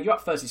again. Craig, you're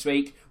up first this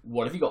week.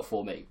 What have you got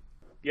for me?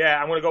 Yeah,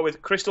 I'm going to go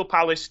with Crystal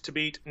Palace to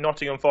beat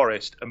Nottingham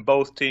Forest and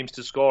both teams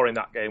to score in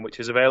that game,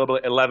 which is available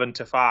at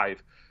 11-5.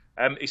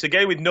 It's a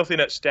game with nothing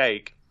at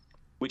stake,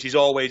 which is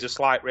always a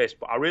slight risk,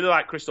 but I really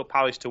like Crystal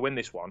Palace to win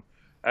this one.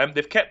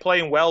 They've kept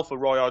playing well for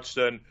Roy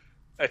Hodgson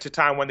at a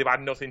time when they've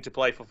had nothing to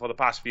play for the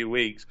past few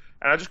weeks.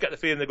 And I just get the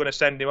feeling they're going to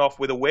send him off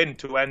with a win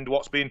to end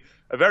what's been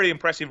a very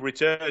impressive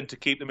return to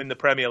keep them in the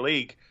Premier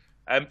League.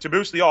 To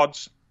boost the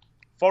odds,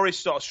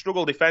 Forest sort of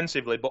struggle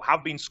defensively, but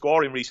have been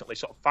scoring recently,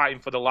 sort of fighting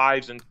for their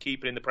lives and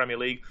keeping in the Premier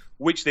League,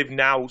 which they've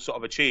now sort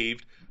of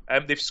achieved.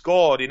 They've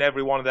scored in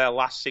every one of their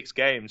last 6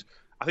 games.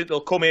 I think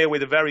they'll come here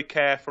with a very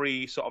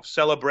carefree, sort of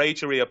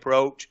celebratory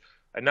approach,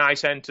 a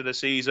nice end to the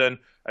season.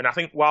 And I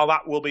think while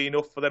that will be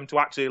enough for them to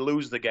actually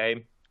lose the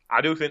game,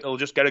 I do think they'll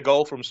just get a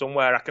goal from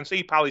somewhere. I can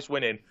see Palace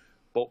winning,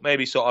 but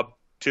maybe sort of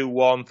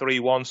 2-1,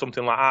 3-1,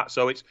 something like that.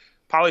 So it's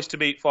Palace to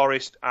beat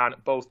Forest and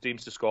both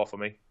teams to score for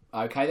me.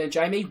 Okay then,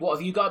 Jamie, what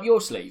have you got up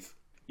your sleeve?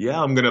 Yeah,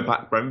 I'm going to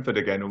back Brentford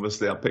again.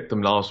 Obviously, I picked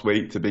them last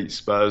week to beat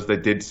Spurs. They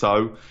did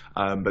so.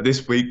 But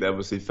this week, they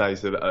obviously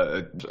face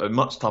a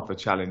much tougher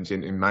challenge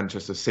in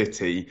Manchester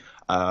City.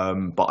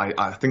 But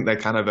I think they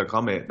can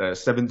overcome it. They're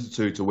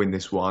 7-2 to win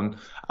this one.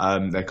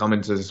 They come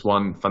into this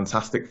one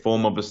fantastic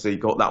form, obviously.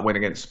 Got that win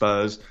against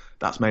Spurs.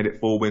 That's made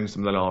it 4 wins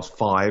from the last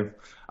 5.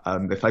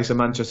 They face a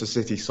Manchester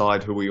City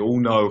side who we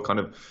all know kind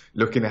of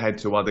looking ahead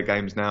to other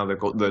games now. They've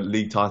got the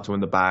league title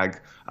in the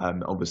bag.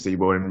 Obviously,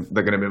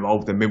 they're going to be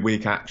involved in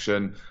midweek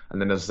action.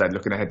 And then, as I said,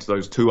 looking ahead to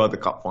those 2 other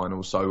cup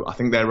finals. So I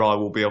think their eye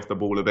will be off the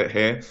ball a bit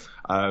here.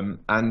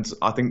 And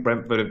I think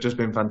Brentford have just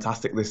been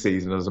fantastic this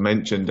season, as I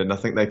mentioned. And I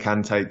think they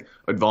can take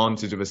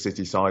advantage of a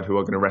City side who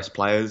are going to rest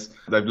players.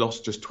 They've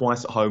lost just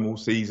twice at home all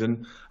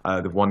season.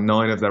 They've won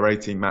 9 of their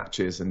 18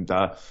 matches. And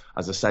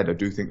as I said, I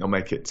do think they'll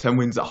make it 10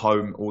 wins at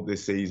home all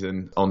this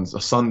season on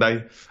a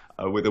Sunday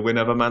with a win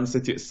over Man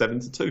City at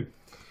 7-2.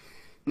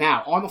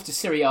 Now, I'm off to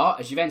Serie A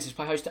as Juventus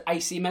play host to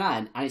AC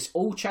Milan, and it's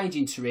all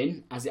changing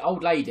Turin as the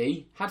old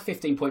lady had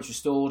 15 points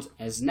restored,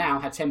 has now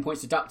had 10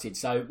 points deducted.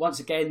 So once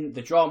again,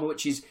 the drama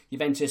which is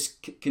Juventus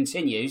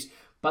continues,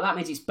 but that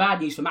means it's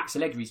bad news for Max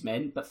Allegri's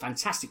men, but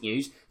fantastic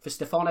news for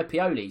Stefano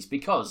Pioli's,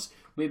 because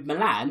with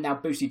Milan now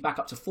boosted back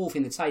up to 4th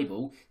in the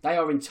table, they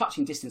are in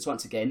touching distance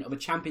once again of a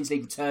Champions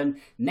League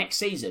return next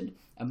season.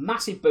 A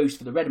massive boost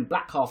for the red and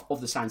black half of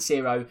the San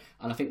Siro,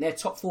 and I think their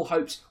top 4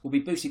 hopes will be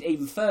boosted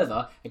even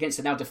further against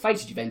the now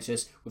defeated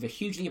Juventus with a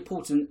hugely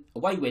important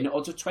away win at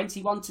odds of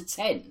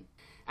 21-10.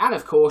 And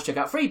of course, check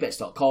out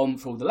freebets.com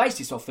for all the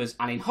latest offers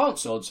and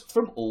enhanced odds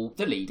from all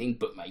the leading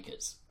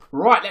bookmakers.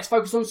 Right, let's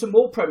focus on some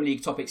more Premier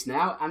League topics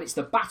now, and it's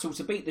the battle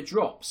to beat the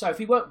drop. So if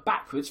we work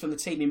backwards from the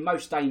team in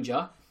most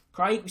danger,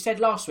 Craig, we said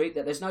last week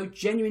that there's no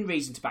genuine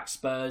reason to back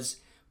Spurs,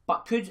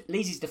 but could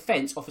Leeds'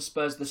 defence offer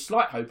Spurs the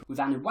slight hope with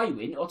an away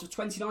win odds of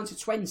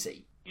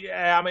 29-20?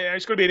 Yeah, I mean,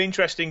 it's going to be an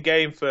interesting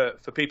game for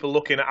people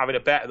looking at having a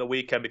bet at the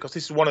weekend, because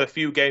this is one of the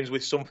few games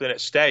with something at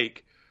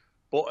stake.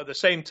 But at the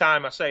same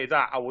time I say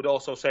that, I would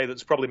also say that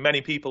there's probably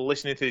many people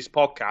listening to this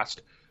podcast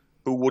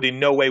who would in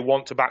no way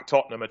want to back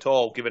Tottenham at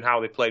all, given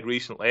how they've played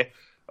recently,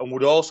 and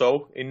would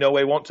also in no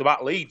way want to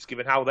back Leeds,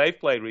 given how they've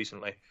played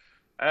recently.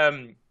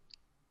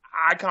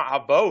 I can't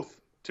have both,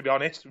 to be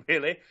honest,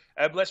 really.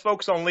 Let's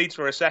focus on Leeds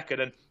for a second.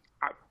 And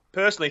I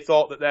personally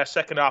thought that their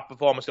second half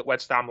performance at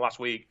West Ham last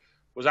week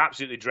was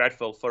absolutely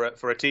dreadful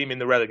for a team in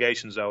the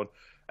relegation zone.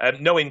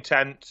 No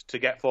intent to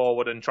get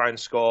forward and try and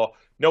score,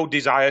 no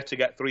desire to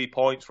get 3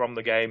 points from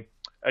the game.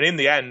 And in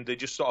the end, they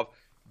just sort of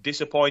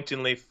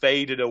disappointingly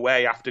faded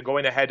away after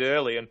going ahead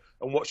early and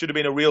what should have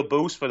been a real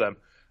boost for them.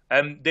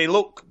 They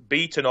look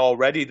beaten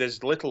already.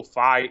 There's little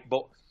fight.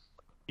 But,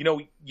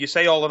 you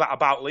say all of that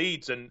about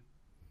Leeds, and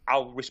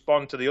I'll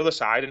respond to the other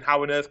side. And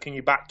how on earth can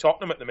you back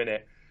Tottenham at the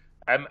minute?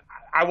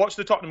 I watched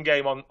the Tottenham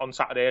game on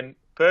Saturday, and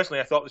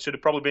personally, I thought they should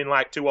have probably been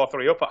like 2 or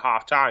 3 up at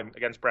half-time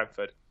against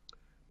Brentford.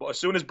 But as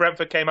soon as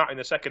Brentford came out in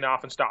the second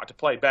half and started to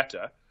play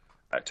better,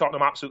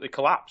 Tottenham absolutely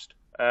collapsed.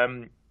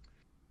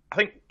 I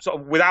think, sort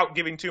of, without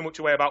giving too much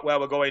away about where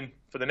we're going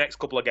for the next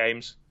couple of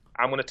games,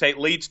 I'm going to take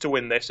Leeds to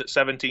win this at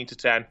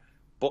 17-10,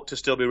 but to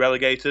still be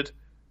relegated.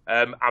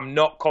 I'm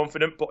not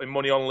confident putting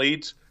money on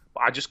Leeds,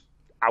 but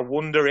I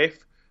wonder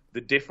if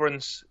the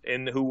difference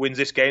in who wins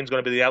this game is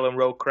going to be the Ellen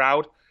Road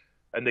crowd,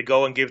 and they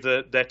go and give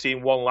their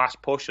team one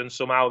last push, and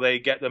somehow they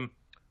get them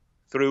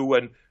through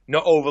and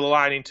not over the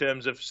line in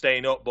terms of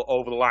staying up, but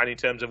over the line in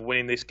terms of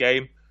winning this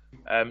game.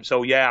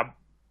 So yeah, I'm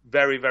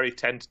very, very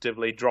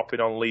tentatively dropping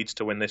on Leeds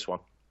to win this one.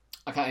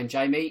 Okay, and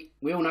Jamie,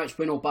 we all know it's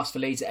win or bust for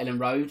Leeds at Ellen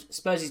Road.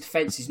 Spurs'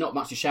 defence is not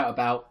much to shout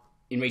about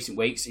in recent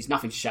weeks. It's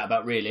nothing to shout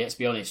about, really, let's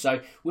be honest.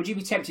 So would you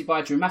be tempted by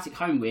a dramatic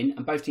home win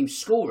and both teams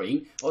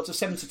scoring, odds of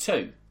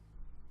 7-2?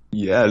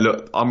 Yeah,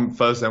 look, I'm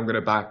going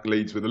to back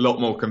Leeds with a lot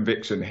more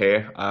conviction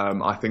here.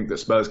 I think that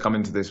Spurs come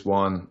into this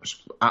one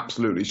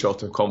absolutely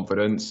shot of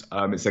confidence.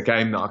 It's a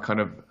game that I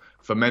kind of,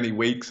 for many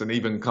weeks and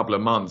even a couple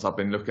of months, I've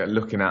been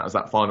looking at as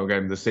that final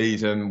game of the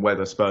season,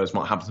 whether Spurs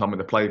might have something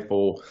to play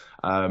for.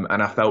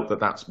 And I felt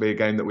that that's be a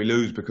game that we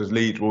lose because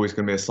Leeds are always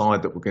going to be a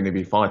side that we're going to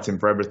be fighting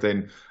for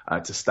everything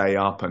to stay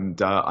up. And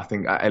I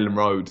think at Ellen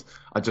Road,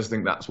 I just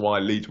think that's why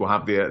Leeds will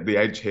have the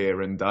edge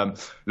here. And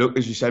look,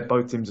 as you said,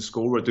 both teams are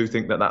scorer. I do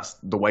think that that's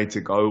the way to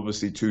go.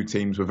 Obviously, two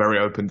teams with very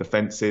open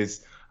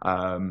defences.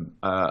 I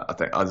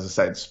think, as I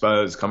said,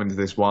 Spurs come into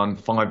this one,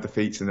 5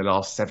 defeats in the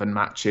last 7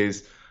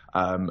 matches.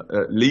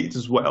 Leeds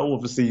as well,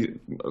 obviously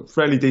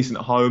fairly decent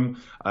at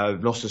home,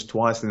 lost us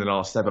twice in the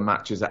last 7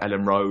 matches at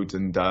Ellen Road,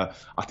 and I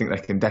think they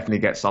can definitely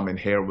get some in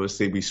here.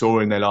 Obviously, we saw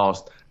in their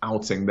last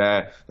outing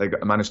there, they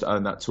managed to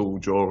earn that tool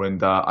draw,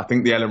 and I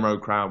think the Ellen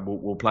Road crowd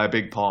will play a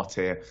big part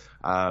here,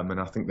 and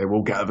I think they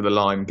will get over the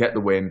line, get the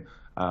win,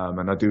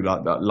 and I do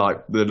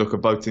like the look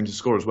of both teams to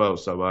score as well.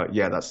 So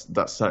yeah,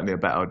 that's certainly a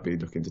bet I'd be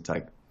looking to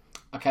take.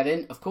 Okay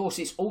then, of course,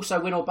 it's also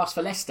win or bust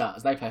for Leicester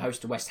as they play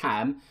host to West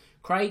Ham.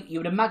 Craig, you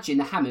would imagine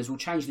the Hammers will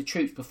change the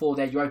troops before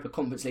their Europa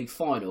Conference League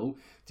final.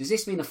 Does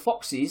this mean the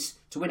Foxes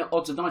to win at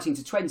odds of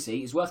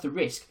 19-20 is worth the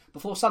risk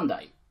before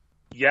Sunday?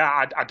 Yeah,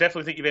 I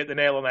definitely think you've hit the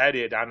nail on the head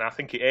here, Dan. I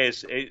think it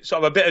is. It's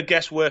sort of a bit of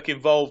guesswork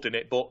involved in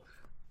it, but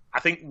I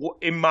think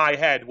in my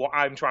head, what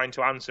I'm trying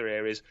to answer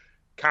here is,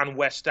 can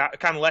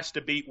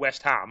Leicester beat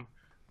West Ham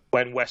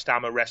when West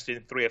Ham are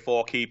resting 3 or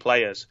 4 key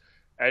players?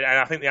 And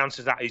I think the answer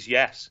to that is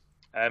yes.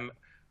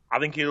 I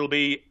think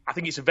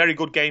it's a very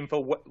good game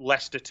for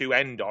Leicester to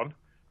end on.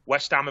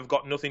 West Ham have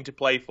got nothing to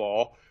play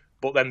for,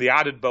 but then the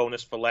added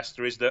bonus for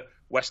Leicester is that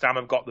West Ham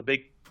have got the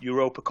big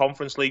Europa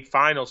Conference League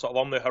final sort of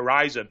on the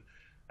horizon.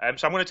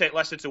 So I'm going to take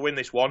Leicester to win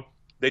this one.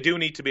 They do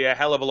need to be a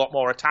hell of a lot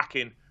more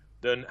attacking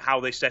than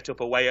how they set up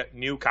away at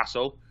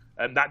Newcastle,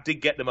 and that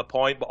did get them a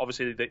point, but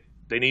obviously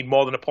they need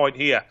more than a point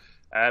here.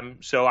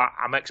 So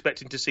I'm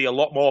expecting to see a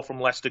lot more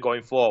from Leicester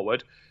going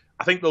forward.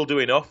 I think they'll do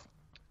enough,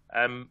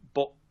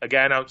 but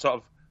again, I'll sort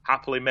of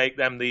happily make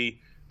them the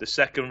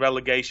second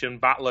relegation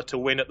battler to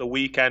win at the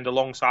weekend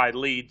alongside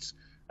Leeds.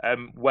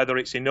 Whether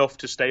it's enough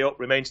to stay up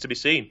remains to be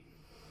seen.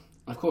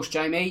 Of course,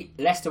 Jamie,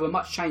 Leicester were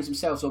much changed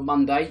themselves on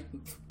Monday.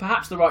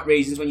 Perhaps the right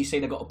reasons when you see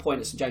they've got a point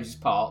at St James's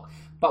Park.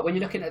 But when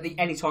you're looking at the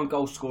anytime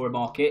goal scorer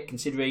market,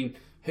 considering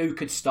who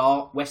could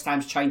start, West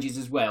Ham's changes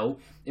as well,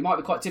 it might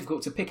be quite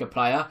difficult to pick a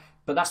player.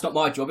 But that's not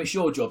my job, it's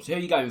your job. So who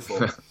are you going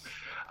for?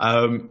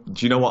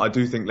 Do you know what? I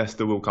do think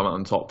Leicester will come out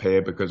on top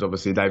here because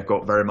obviously they've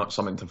got very much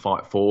something to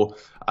fight for.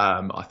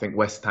 I think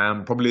West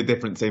Ham, probably a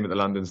different team at the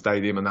London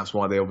Stadium, and that's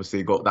why they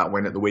obviously got that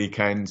win at the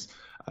weekend.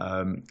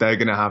 They're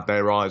going to have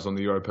their eyes on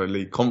the Europa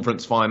League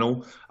Conference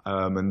final,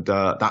 and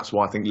that's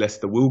why I think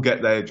Leicester will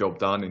get their job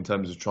done in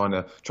terms of trying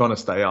to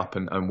stay up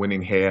and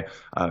winning here.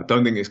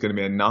 Don't think it's going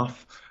to be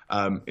enough.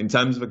 In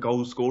terms of a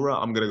goal scorer,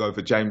 I'm going to go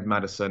for James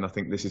Maddison. I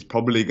think this is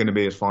probably going to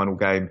be his final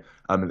game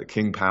at the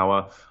King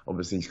Power.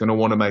 Obviously, he's going to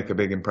want to make a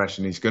big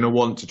impression. He's going to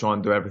want to try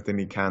and do everything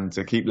he can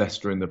to keep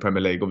Leicester in the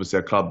Premier League. Obviously,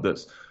 a club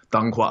that's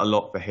done quite a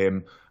lot for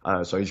him.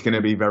 So he's going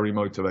to be very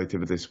motivated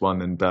with this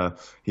one. And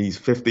he's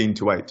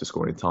 15-8 to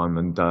score in time.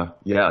 And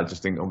yeah, I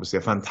just think obviously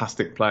a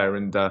fantastic player.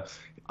 And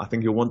I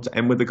think he'll want to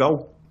end with the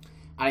goal.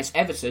 And it's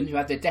Everton who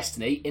have their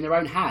destiny in their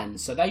own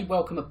hands. So they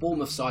welcome a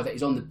Bournemouth side that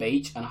is on the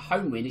beach, and a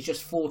home win is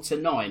just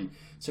 4-9.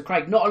 So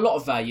Craig, not a lot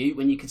of value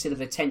when you consider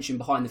the tension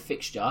behind the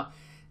fixture.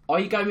 Are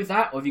you going with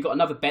that, or have you got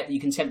another bet that you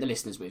can tempt the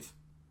listeners with?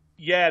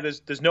 Yeah,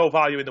 there's no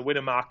value in the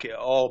winner market at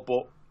all,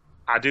 but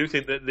I do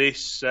think that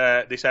this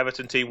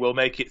Everton team will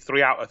make it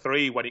 3 out of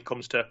 3 when it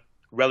comes to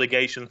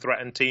relegation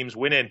threatened teams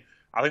winning.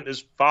 I think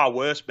there's far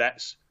worse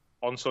bets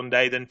on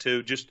Sunday than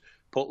to just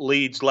put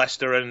Leeds,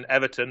 Leicester and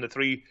Everton, the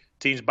three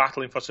teams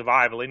battling for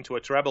survival, into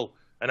a treble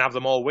and have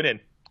them all winning.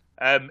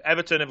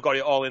 Everton have got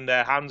it all in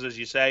their hands, as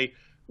you say,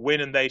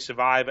 win and they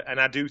survive, and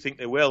I do think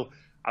they will.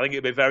 I think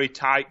it'll be a very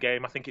tight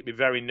game. I think it'll be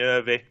very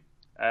nervy.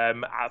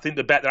 I think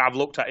the bet that I've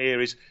looked at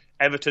here is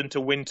Everton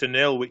to win to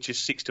 0, which is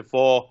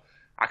 6-4.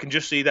 I can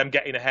just see them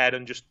getting ahead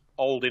and just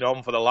holding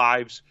on for their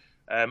lives,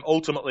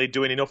 ultimately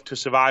doing enough to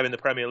survive in the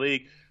Premier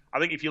League. I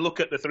think if you look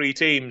at the three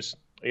teams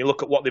and you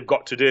look at what they've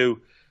got to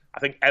do, I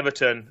think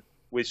Everton,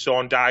 with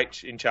Sean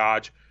Dyche in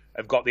charge,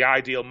 have got the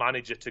ideal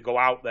manager to go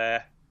out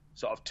there,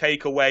 sort of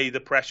take away the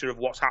pressure of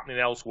what's happening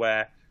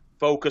elsewhere,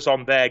 focus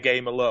on their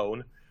game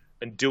alone,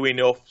 and do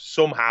enough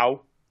somehow,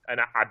 and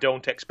I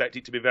don't expect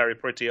it to be very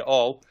pretty at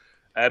all,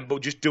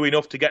 but just do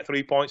enough to get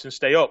 3 points and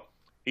stay up.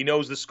 He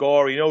knows the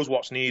score, he knows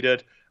what's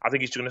needed. I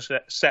think he's going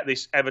to set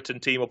this Everton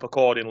team up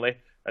accordingly,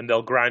 and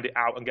they'll grind it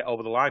out and get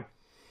over the line.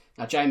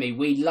 Now, Jamie,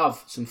 we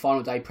love some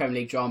final day Premier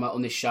League drama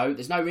on this show.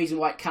 There's no reason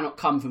why it cannot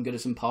come from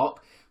Goodison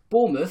Park.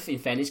 Bournemouth, in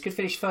fairness, could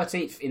finish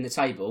 13th in the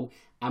table,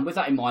 and with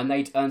that in mind,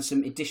 they'd earn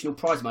some additional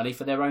prize money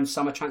for their own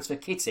summer transfer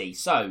kitty.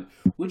 So,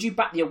 would you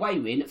back the away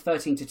win at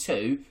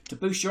 13-2 to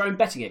boost your own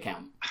betting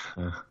account?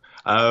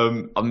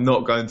 I'm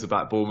not going to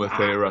back Bournemouth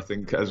here. I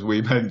think, as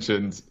we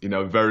mentioned,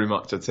 very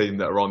much a team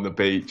that are on the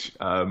beach.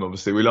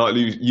 Obviously, we like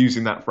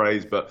using that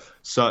phrase, but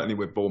certainly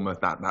with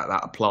Bournemouth, that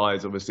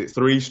applies. Obviously, it's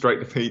 3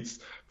 straight defeats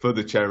for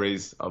the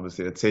Cherries.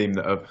 Obviously, a team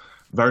that have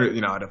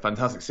had a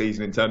fantastic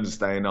season in terms of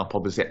staying up.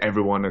 Obviously,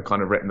 everyone had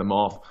kind of written them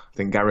off. I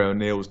think Gary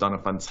O'Neill's done a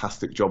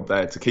fantastic job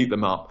there to keep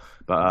them up.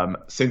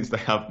 But since they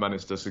have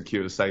managed to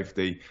secure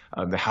safety,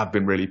 they have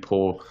been really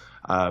poor.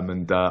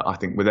 And I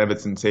think with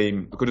Everton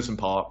team, Goodison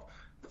Park,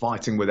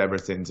 fighting with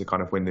everything to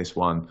kind of win this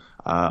one,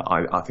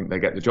 I think they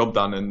get the job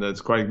done. And as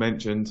Craig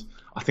mentioned,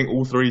 I think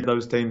all three of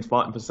those teams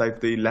fighting for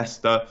safety,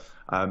 Leicester,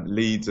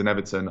 Leeds and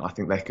Everton, I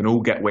think they can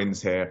all get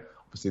wins here.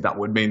 Obviously, that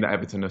would mean that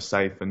Everton are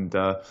safe. And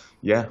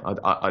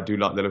I do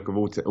like the look of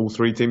all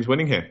three teams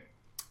winning here.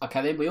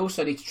 Okay, then we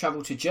also need to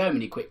travel to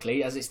Germany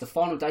quickly, as it's the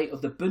final day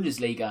of the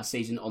Bundesliga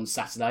season on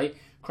Saturday.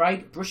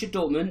 Craig, Borussia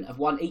Dortmund have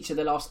won each of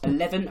their last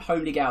 11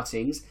 home league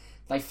outings.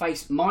 They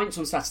face Mainz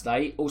on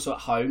Saturday, also at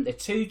home. They're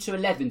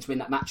 2-11 to win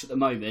that match at the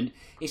moment.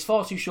 It's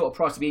far too short a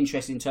price to be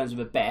interested in terms of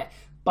a bet.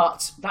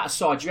 But that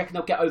aside, do you reckon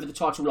they'll get over the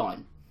title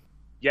line?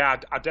 Yeah,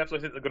 I definitely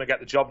think they're going to get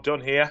the job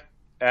done here.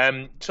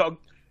 So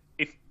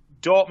if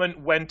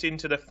Dortmund went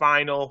into the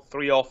final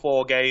 3 or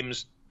 4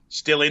 games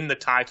still in the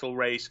title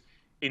race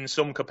in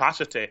some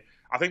capacity,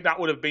 I think that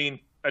would have been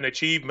an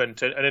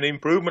achievement and an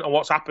improvement on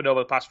what's happened over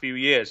the past few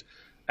years.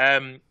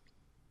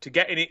 To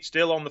get in it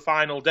still on the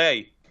final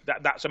day,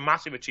 that's a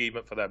massive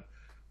achievement for them.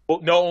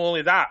 But not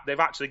only that, they've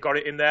actually got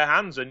it in their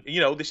hands. And,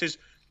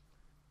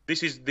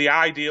 this is the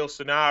ideal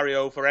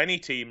scenario for any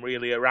team,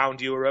 really,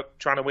 around Europe,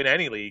 trying to win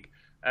any league.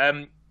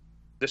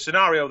 The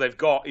scenario they've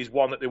got is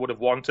one that they would have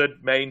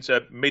wanted. Mainz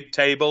are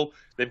mid-table.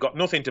 They've got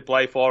nothing to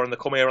play for, and they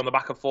come here on the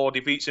back of 4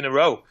 defeats in a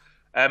row.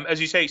 As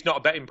you say, it's not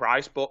a betting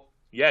price, but,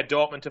 yeah,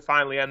 Dortmund to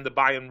finally end the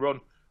Bayern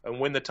run and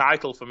win the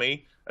title for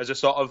me as a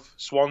sort of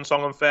swan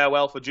song and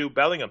farewell for Jude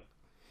Bellingham.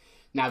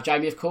 Now,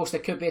 Jamie, of course, there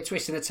could be a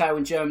twist in the tail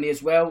in Germany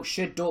as well.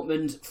 Should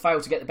Dortmund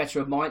fail to get the better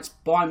of Mainz,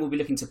 Bayern will be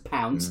looking to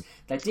pounce.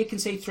 They did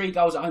concede 3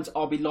 goals at home to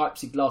RB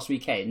Leipzig last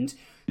weekend.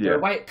 They're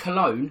away at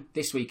Cologne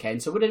this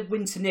weekend. So would a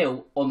win to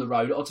 0 on the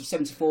road at odds of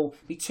 7-4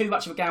 be too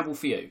much of a gamble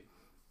for you?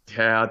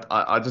 Yeah,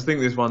 I just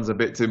think this one's a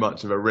bit too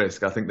much of a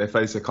risk. I think they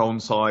face a Cologne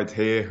side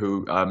here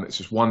who it's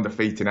just 1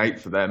 defeat in 8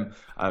 for them.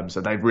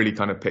 So they've really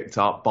kind of picked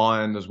up.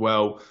 Bayern as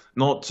well.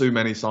 Not too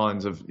many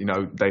signs of,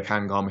 they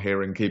can come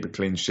here and keep a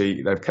clean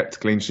sheet. They've kept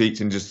clean sheets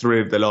in just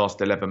 3 of their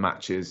last 11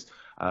 matches.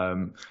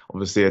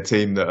 Obviously a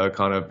team that have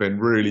kind of been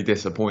really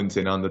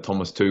disappointing under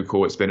Thomas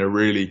Tuchel. It's been a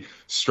really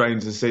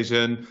strange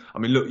decision. I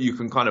mean, look, you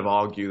can kind of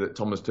argue that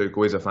Thomas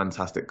Tuchel is a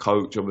fantastic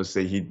coach.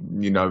 Obviously, he,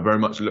 very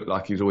much looked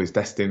like he was always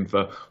destined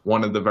for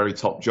one of the very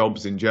top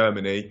jobs in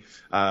Germany.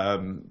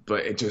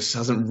 But it just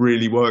hasn't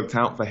really worked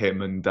out for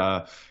him. And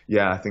I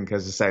think,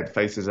 as I said,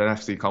 faces an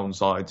FC Cologne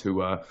side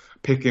who are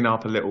picking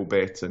up a little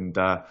bit. And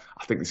I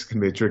think this is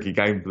going to be a tricky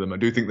game for them. I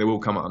do think they will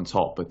come out on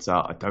top, but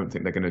I don't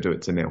think they're going to do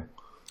it to 0.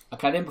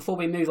 Okay, then before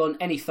we move on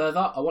any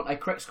further, I want a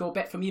correct score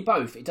bet from you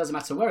both. It doesn't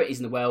matter where it is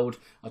in the world.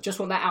 I just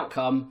want that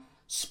outcome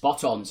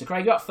spot on. So,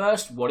 Craig, you're up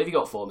first. What have you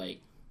got for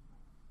me?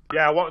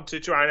 Yeah, I wanted to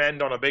try and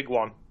end on a big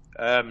one.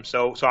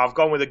 So I've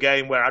gone with a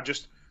game where I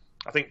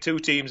think 2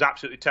 teams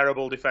absolutely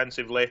terrible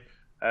defensively,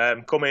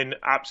 come in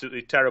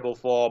absolutely terrible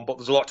form, but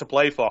there's a lot to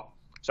play for.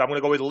 So I'm going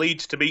to go with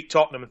Leeds to beat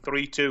Tottenham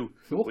 3-2,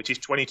 which is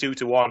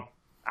 22-1.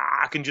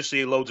 I can just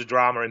see loads of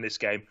drama in this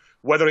game.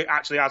 Whether it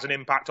actually has an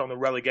impact on the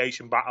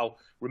relegation battle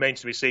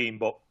remains to be seen,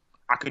 but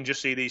I can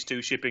just see these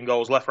 2 shipping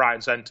goals left, right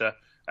and centre.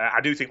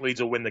 I do think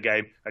Leeds will win the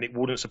game, and it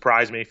wouldn't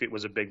surprise me if it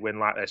was a big win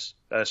like this.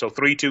 So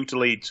 3-2 to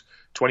Leeds,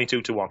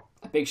 22-1.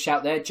 A big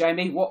shout there.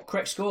 Jamie, what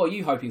correct score are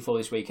you hoping for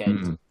this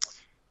weekend?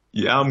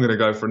 Yeah, I'm going to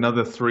go for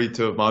another 3-2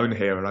 of my own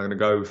here, and I'm going to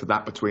go for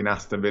that between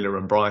Aston Villa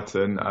and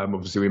Brighton.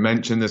 Obviously, we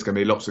mentioned there's going to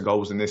be lots of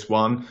goals in this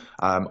one.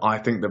 I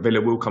think that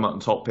Villa will come up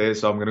on top here,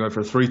 so I'm going to go for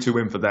a 3-2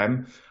 win for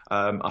them.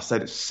 I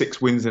said it's 6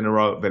 wins in a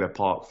row at Villa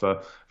Park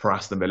for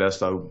Aston Villa,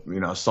 so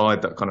a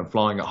side that kind of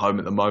flying at home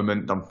at the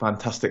moment, done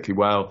fantastically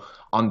well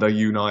under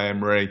Unai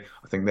Emery.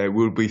 I think they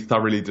will be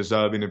thoroughly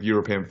deserving of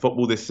European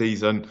football this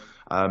season.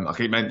 I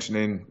keep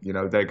mentioning,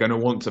 they're going to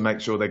want to make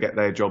sure they get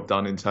their job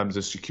done in terms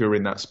of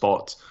securing that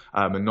spot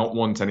and not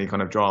want any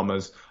kind of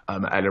dramas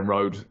at Ellen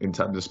Road in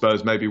terms of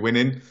Spurs maybe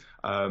winning.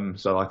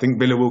 So I think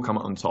Villa will come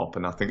out on top,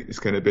 and I think it's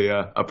going to be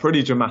a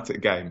pretty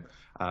dramatic game.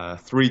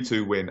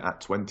 3-2 win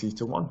at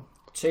 20-1.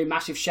 Two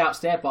massive shouts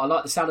there, but I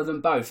like the sound of them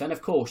both. And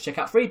of course, check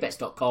out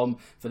freebets.com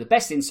for the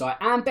best insight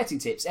and betting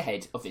tips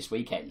ahead of this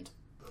weekend.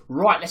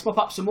 Right, let's mop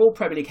up some more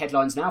Premier League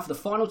headlines now for the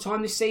final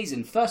time this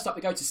season. First up,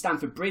 we go to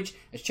Stamford Bridge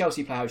as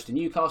Chelsea play host to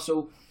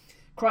Newcastle.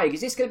 Craig,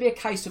 is this going to be a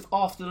case of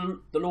after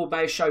the Lord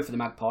Mayor's show for the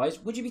Magpies?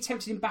 Would you be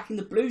tempted in backing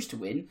the Blues to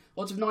win?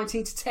 Odds of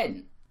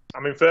 19-10. I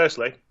mean,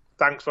 firstly,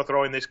 thanks for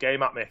throwing this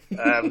game at me.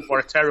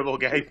 What a terrible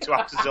game to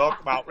have to talk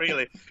about,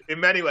 really.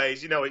 In many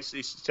ways,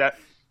 it's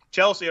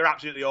Chelsea are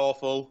absolutely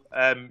awful.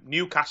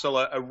 Newcastle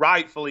are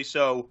rightfully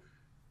so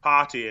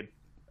partying.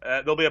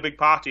 There'll be a big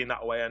party in that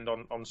away end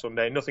on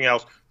Sunday. Nothing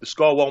else. The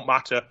score won't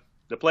matter.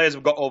 The players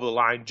have got over the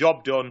line.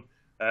 Job done.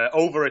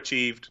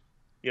 Overachieved.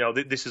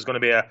 This is going to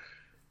be a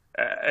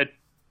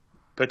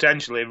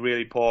potentially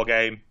really poor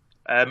game.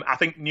 I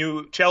think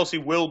Chelsea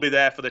will be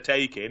there for the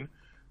taking,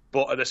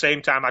 but at the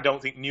same time, I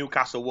don't think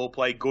Newcastle will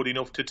play good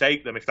enough to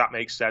take them, if that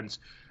makes sense.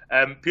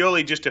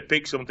 Purely just to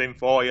pick something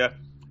for you,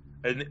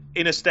 and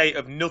in a state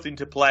of nothing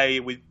to play,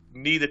 with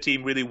neither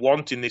team really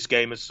wanting this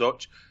game as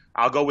such,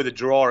 I'll go with a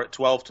draw at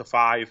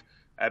 12-5.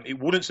 It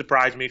wouldn't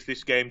surprise me if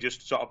this game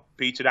just sort of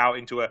petered out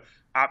into a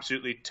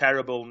absolutely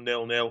terrible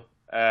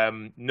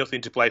 0-0.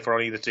 Nothing to play for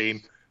on either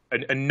team,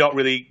 and not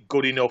really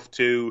good enough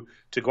to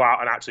go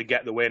out and actually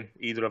get the win,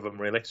 either of them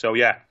really. So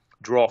yeah,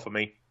 draw for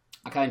me.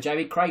 Okay, and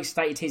Jamie, Craig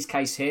stated his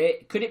case here.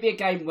 Could it be a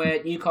game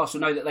where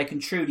Newcastle know that they can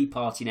truly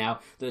party now,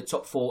 that the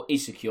top four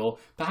is secure?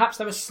 Perhaps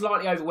they were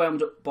slightly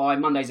overwhelmed by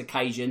Monday's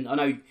occasion. I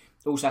know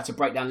also had to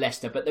break down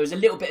Leicester, but there was a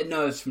little bit of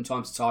nerves from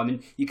time to time,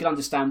 and you can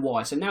understand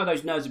why. So now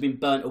those nerves have been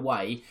burnt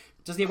away.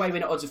 Does the away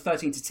win at odds of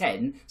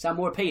 13-10 sound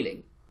more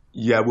appealing?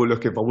 Yeah, well,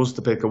 look, if I was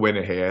to pick a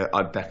winner here,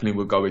 I definitely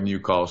would go with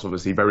Newcastle.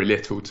 Obviously, very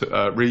little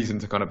reason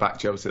to kind of back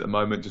Chelsea at the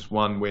moment. Just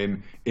one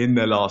win in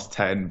their last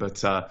 10.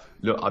 But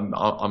look,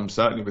 I'm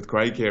certainly with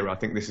Craig here. I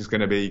think this is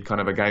going to be kind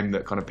of a game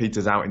that kind of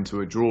peters out into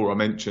a draw. I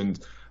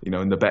mentioned,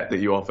 in the bet that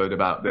you offered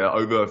about the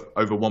over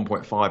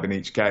 1.5 in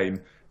each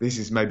game. This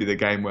is maybe the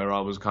game where I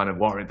was kind of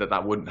worried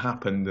that wouldn't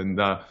happen. And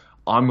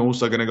I'm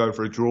also going to go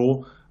for a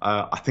draw.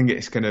 I think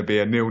it's going to be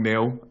a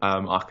 0-0.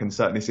 I can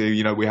certainly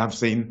see, we have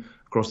seen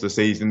across the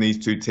season, these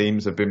two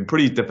teams have been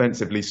pretty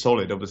defensively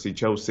solid. Obviously,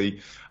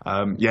 Chelsea,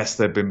 yes,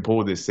 they've been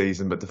poor this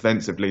season, but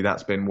defensively,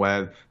 that's been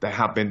where they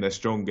have been their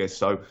strongest.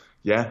 So,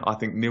 yeah, I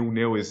think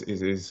 0-0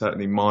 is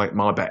certainly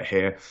my bet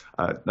here.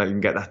 They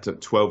can get that at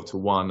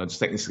 12-1. I just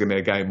think this is going to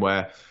be a game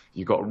where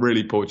you've got a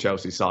really poor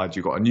Chelsea side.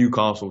 You've got a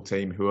Newcastle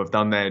team who have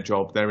done their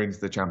job. They're into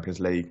the Champions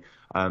League.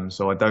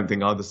 So I don't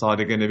think either side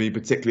are going to be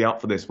particularly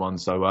up for this one.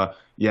 So,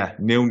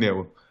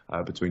 0-0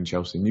 between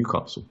Chelsea and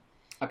Newcastle.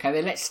 Okay,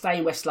 then let's stay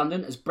in West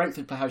London as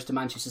Brentford play host to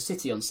Manchester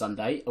City on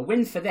Sunday. A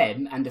win for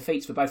them and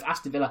defeats for both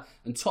Aston Villa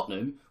and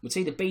Tottenham would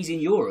see the Bees in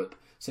Europe.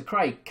 So,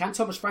 Craig, can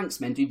Thomas Frank's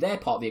men do their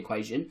part of the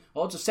equation?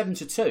 Odds of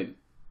 7-2.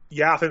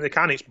 Yeah, I think they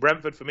can. It's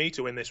Brentford for me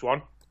to win this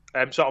one.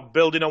 Sort of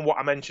building on what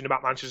I mentioned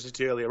about Manchester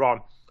City earlier on,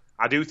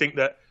 I do think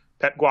that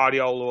Pep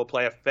Guardiola will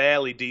play a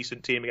fairly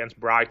decent team against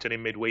Brighton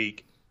in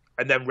midweek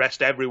and then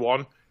rest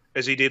everyone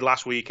as he did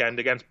last weekend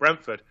against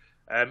Brentford.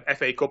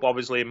 FA Cup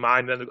obviously in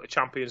mind, and then they've got the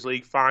Champions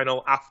League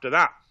final after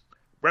that.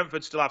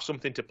 Brentford still have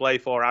something to play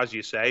for, as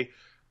you say.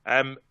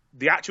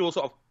 The actual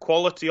sort of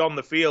quality on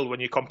the field when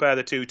you compare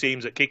the two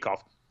teams at kickoff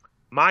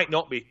might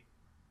not be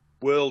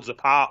worlds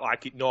apart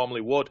like it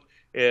normally would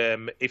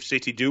if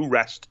City do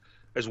rest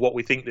as what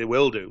we think they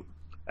will do.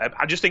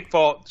 I just think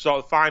for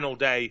sort of final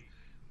day,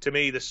 to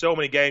me, there's so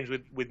many games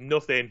with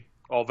nothing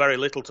or very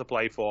little to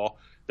play for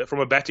that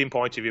from a betting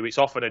point of view, it's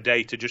often a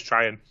day to just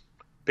try and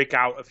pick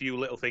out a few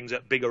little things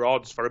at bigger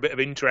odds for a bit of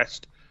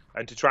interest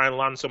and to try and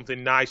land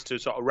something nice to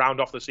sort of round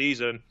off the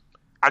season.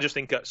 I just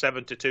think at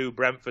 7-2,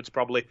 Brentford's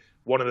probably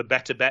one of the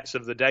better bets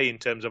of the day in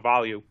terms of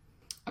value.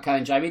 Okay,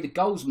 and Jamie, the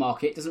goals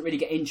market doesn't really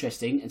get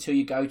interesting until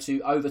you go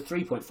to over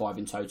 3.5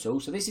 in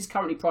total. So this is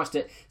currently priced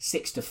at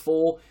 6-4. Do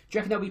you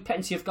reckon there'll be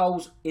plenty of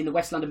goals in the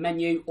West London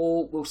menu,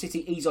 or will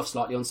City ease off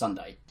slightly on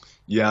Sunday?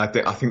 Yeah,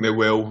 I think they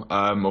will.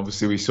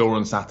 Obviously, we saw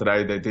on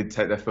Saturday they did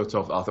take their foot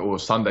off, or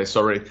Sunday,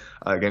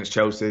 against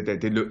Chelsea. They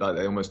did look like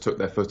they almost took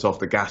their foot off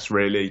the gas,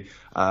 really.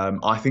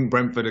 I think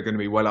Brentford are going to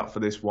be well up for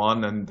this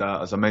one. And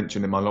as I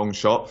mentioned in my long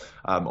shot,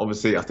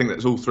 obviously, I think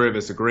that's all three of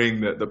us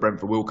agreeing that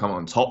Brentford will come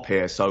on top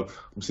here. So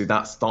obviously,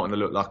 that's starting to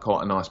look like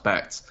quite a nice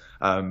bet.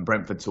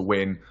 Brentford to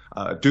win.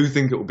 I do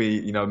think it will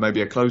be,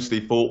 maybe a closely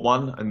fought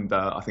one. And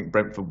I think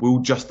Brentford will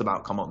just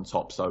about come on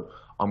top. So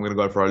I'm going to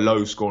go for a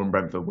low-scoring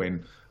Brentford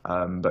win.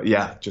 But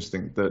yeah, just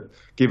think that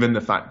given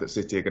the fact that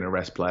City are going to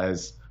rest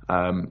players,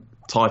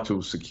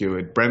 titles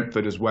secured,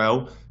 Brentford as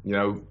well,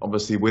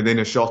 obviously within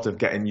a shot of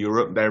getting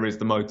Europe, there is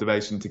the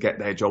motivation to get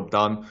their job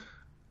done.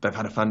 They've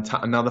had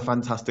another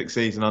fantastic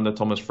season under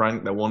Thomas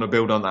Frank. They want to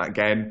build on that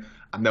again,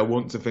 and they'll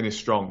want to finish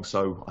strong.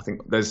 So I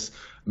think there's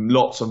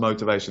lots of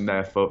motivation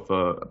there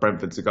for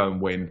Brentford to go and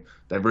win.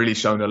 They've really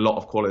shown a lot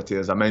of quality,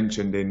 as I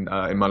mentioned in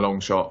my long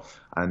shot.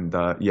 And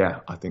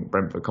I think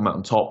Brentford come out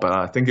on top, but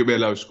I think it'll be a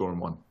low-scoring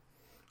one.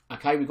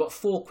 Okay, we've got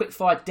 4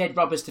 quickfire dead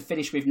rubbers to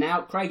finish with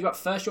now. Craig, you're up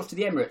first. You're off to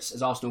the Emirates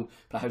as Arsenal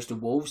play host to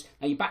Wolves.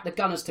 Now, you backed the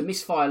Gunners to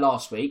misfire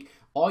last week.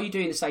 Are you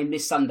doing the same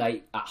this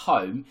Sunday at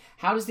home?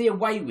 How does the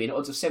away win,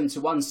 odds of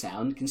 7-1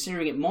 sound,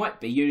 considering it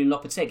might be Julian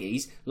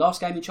Lopetegui's last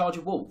game in charge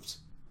of Wolves?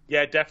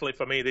 Yeah, definitely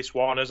for me, this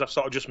one, as I've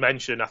sort of just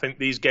mentioned, I think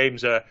these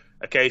games are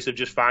a case of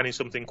just finding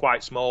something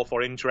quite small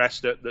for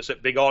interest that's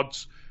at big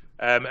odds.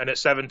 And at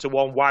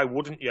 7-1, why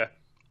wouldn't you?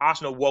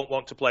 Arsenal won't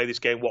want to play this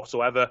game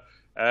whatsoever.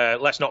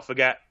 Let's not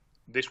forget,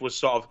 this was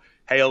sort of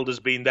hailed as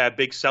being their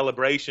big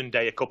celebration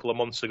day a couple of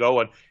months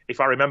ago. And if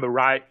I remember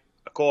right,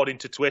 according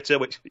to Twitter,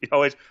 which you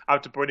always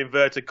have to put in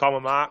inverted comma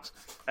marks,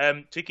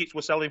 tickets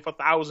were selling for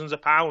thousands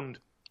of pounds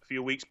a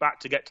few weeks back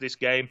to get to this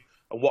game.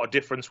 And what a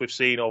difference we've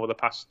seen over the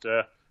past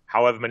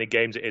however many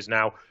games it is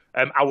now.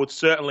 I would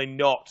certainly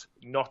not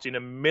in a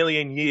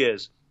million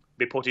years,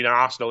 be putting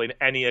Arsenal in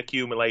any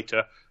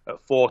accumulator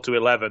at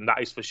 4-11.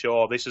 That is for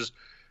sure.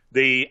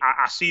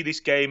 I see this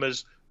game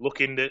as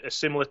looking at a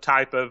similar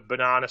type of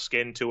banana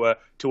skin to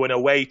an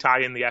away tie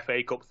in the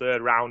FA Cup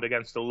third round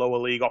against the lower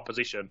league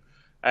opposition.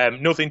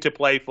 Nothing to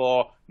play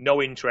for,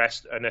 no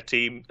interest, and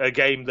a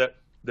game that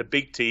the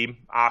big team,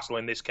 Arsenal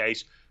in this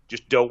case,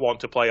 just don't want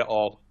to play at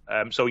all.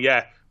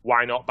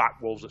 Why not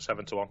back Wolves at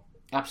 7-1?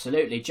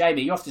 Absolutely.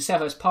 Jamie, you're off to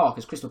Selhurst Park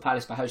as Crystal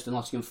Palace play host to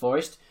Nottingham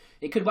Forest.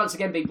 It could once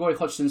again be Roy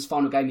Hodgson's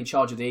final game in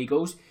charge of the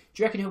Eagles. Do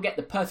you reckon he'll get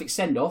the perfect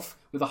send-off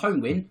with a home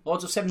win,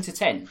 odds of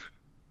 7-10?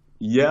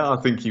 Yeah, I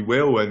think he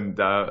will. And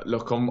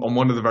look, on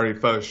one of the very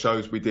first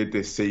shows we did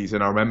this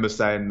season, I remember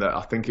saying that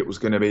I think it was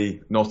going to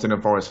be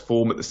Nottingham Forest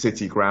form at the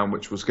City ground,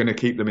 which was going to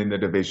keep them in the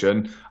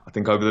division. I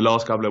think over the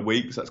last couple of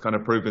weeks, that's kind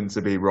of proven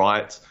to be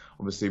right.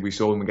 Obviously, we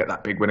saw them get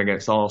that big win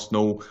against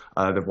Arsenal.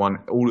 They've won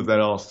all of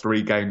their last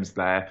 3 games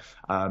there.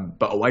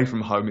 But away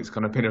from home, it's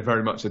kind of been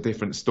very much a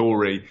different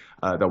story.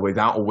 They're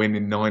without a win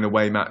in 9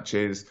 away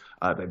matches.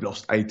 They've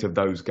lost 8 of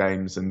those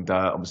games and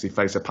obviously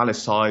face a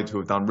Palace side who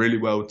have done really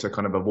well to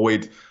kind of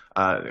avoid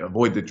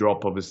the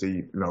drop.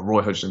 Obviously,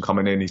 Roy Hodgson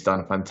coming in, he's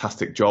done a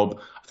fantastic job.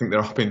 I think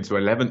they're up into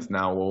 11th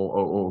now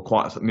or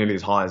quite nearly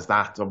as high as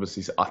that.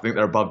 Obviously, I think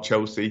they're above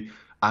Chelsea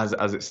as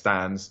it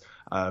stands.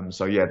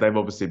 They've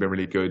obviously been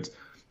really good.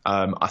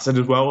 I said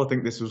as well, I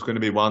think this was going to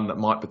be one that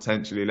might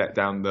potentially let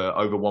down the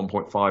over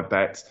 1.5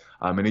 bet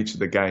in each of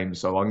the games.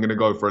 So I'm going to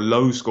go for a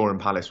low-scoring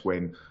Palace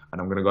win,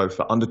 and I'm going to go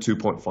for under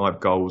 2.5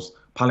 goals.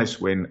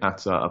 Palace win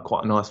at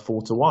quite a nice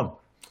 4-1.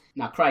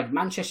 Now, Craig,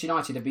 Manchester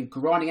United have been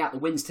grinding out the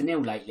wins to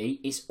nil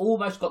lately. It's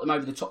almost got them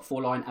over the top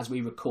 4 line as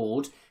we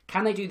record.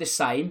 Can they do the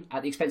same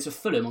at the expense of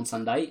Fulham on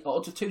Sunday at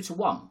odds of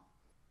 2-1?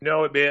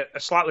 No, it'd be a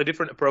slightly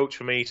different approach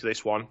for me to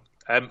this one.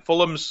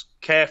 Fulham's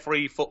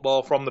carefree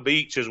football from the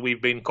beach, as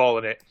we've been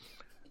calling it,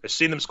 has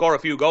seen them score a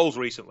few goals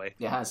recently.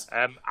 It has.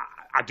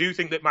 I do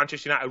think that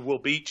Manchester United will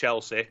beat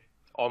Chelsea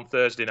on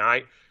Thursday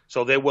night,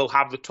 so they will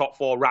have the top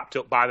 4 wrapped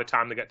up by the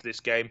time they get to this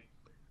game.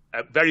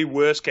 Very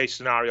worst case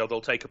scenario,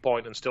 they'll take a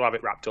point and still have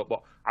it wrapped up,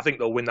 but I think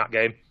they'll win that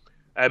game.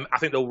 I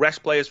think they'll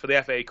rest players for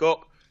the FA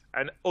Cup,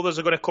 and others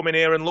are going to come in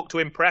here and look to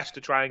impress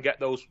to try and get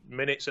those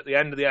minutes at the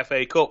end of the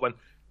FA Cup and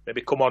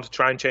maybe come on to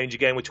try and change a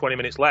game with 20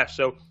 minutes left.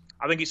 So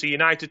I think it's a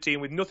United team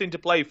with nothing to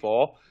play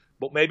for,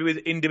 but maybe with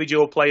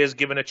individual players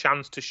given a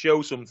chance to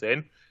show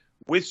something,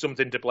 with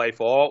something to play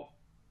for,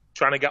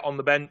 trying to get on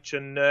the bench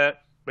and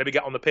maybe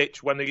get on the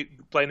pitch when they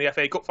play in the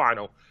FA Cup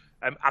final.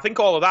 I think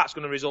all of that's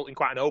going to result in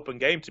quite an open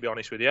game, to be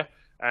honest with you,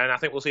 and I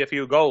think we'll see a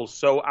few goals.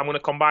 So I'm going to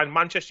combine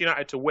Manchester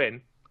United to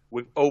win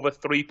with over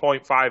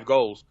 3.5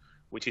 goals,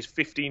 which is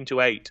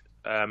 15-8.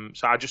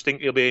 So I just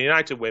think it'll be a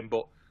United win,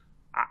 but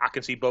I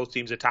can see both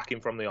teams attacking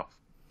from the off.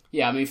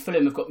 Yeah, I mean,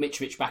 Fulham have got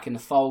Mitrovic back in the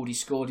fold.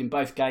 He's scored in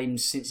both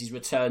games since his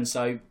return,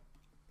 so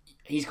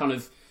he's kind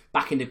of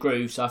back in the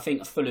groove. So I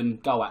think a Fulham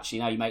goal, actually,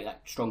 now you make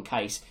that strong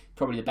case,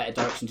 probably the better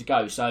direction to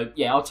go. So,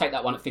 yeah, I'll take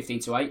that one at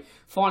 15-8.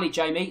 Finally,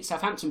 Jamie,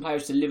 Southampton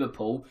players to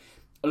Liverpool.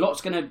 A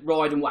lot's going to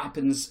ride on what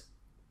happens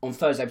on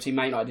Thursday between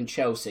Man United and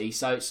Chelsea,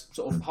 so it's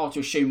sort of hard to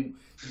assume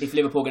if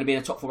Liverpool are going to be in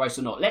the top 4 race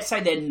or not. Let's say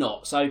they're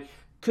not. So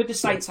could the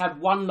Saints have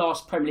one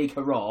last Premier League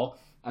hurrah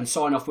and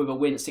sign off with a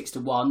win at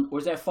 6-1, or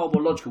is there a far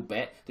more logical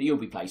bet that you'll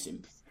be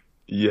placing?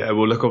 Yeah,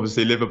 well, look,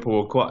 obviously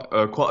Liverpool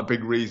are quite a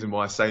big reason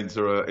why Saints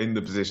are in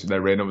the position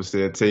they're in.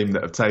 Obviously, a team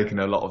that have taken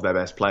a lot of their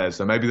best players,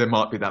 so maybe there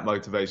might be that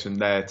motivation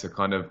there to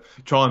kind of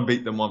try and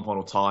beat them one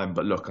final time.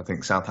 But look, I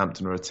think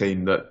Southampton are a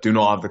team that do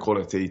not have the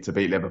quality to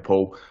beat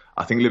Liverpool.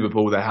 I think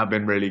Liverpool, they have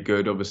been really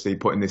good, obviously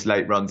putting this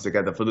late run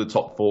together for the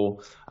top 4.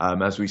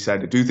 As we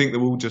said, I do think they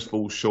will just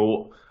fall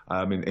short.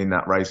 in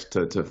that race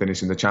to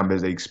finish in the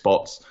Champions League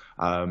spots.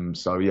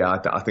 So yeah,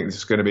 I think this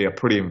is going to be a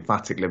pretty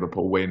emphatic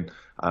Liverpool win.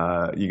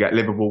 You get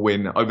Liverpool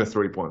win over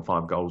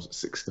 3.5 goals,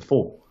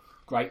 6-4.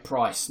 Great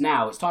price.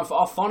 Now it's time for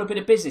our final bit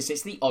of business.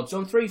 It's the odds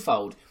on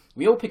threefold.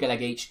 We all pick a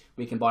leg each.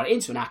 We combine it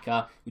into an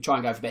acca. We try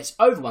and go for bets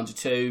over 1 to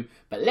 2,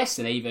 but less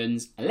than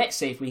evens. And let's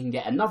see if we can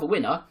get another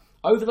winner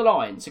over the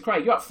line. So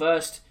Craig, you're up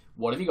first.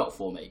 What have you got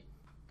for me?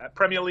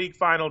 Premier League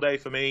final day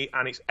for me,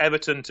 and it's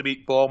Everton to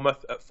beat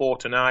Bournemouth at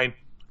 4-9.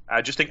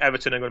 I just think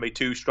Everton are going to be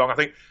too strong. I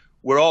think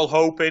we're all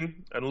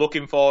hoping and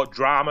looking for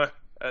drama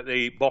at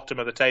the bottom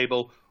of the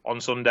table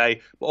on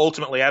Sunday, but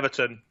ultimately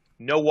Everton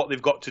know what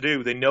they've got to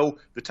do. They know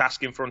the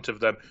task in front of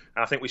them.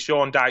 And I think with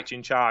Sean Dyche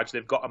in charge,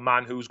 they've got a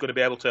man who's going to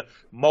be able to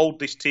mould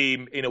this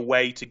team in a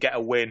way to get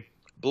a win,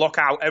 block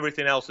out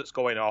everything else that's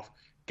going off,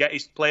 get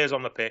his players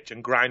on the pitch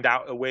and grind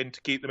out a win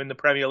to keep them in the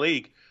Premier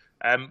League.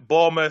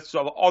 Bournemouth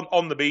sort of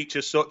on the beach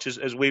as such,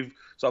 as we've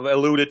sort of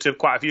alluded to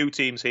quite a few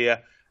teams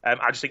here.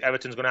 I just think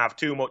Everton's going to have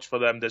too much for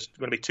them. There's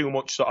going to be too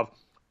much sort of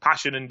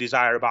passion and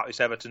desire about this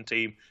Everton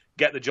team.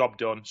 Get the job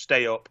done,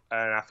 stay up,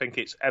 and I think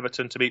it's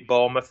Everton to beat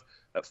Bournemouth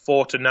at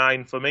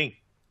 4-9 for me.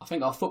 I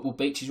think our football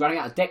beach is running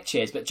out of deck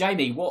chairs. But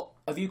Jamie, what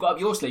have you got up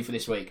your sleeve for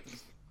this week?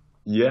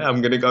 Yeah,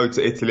 I'm going to go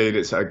to Italy.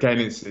 It's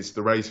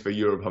the race for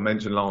Europe. I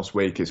mentioned last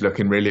week it's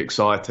looking really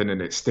exciting,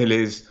 and it still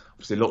is.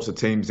 Obviously, lots of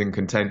teams in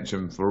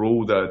contention for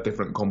all the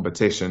different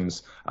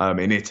competitions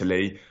in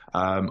Italy.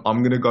 I'm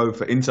going to go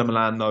for Inter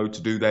Milan, though,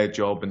 to do their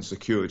job and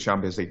secure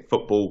Champions League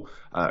football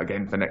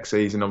again for next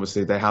season.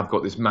 Obviously, they have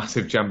got this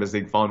massive Champions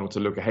League final to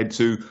look ahead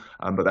to,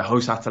 but they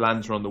host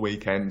Atalanta on the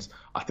weekend.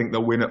 I think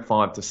they'll win at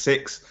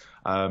 5-6.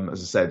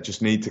 As I said,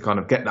 just need to kind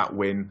of get that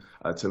win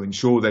to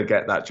ensure they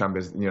get that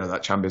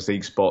Champions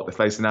League spot. They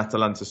face an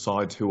Atalanta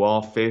side who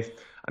are fifth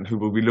and who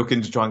will be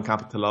looking to try and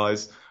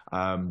capitalise.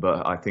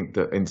 But I think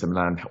that Inter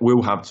Milan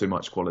will have too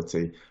much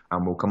quality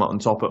and will come out on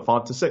top at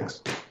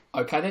 5-6.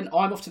 Okay, then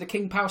I'm off to the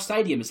King Power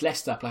Stadium as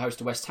Leicester play host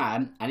to West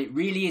Ham, and it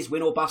really is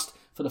win or bust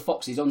for the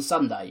Foxes on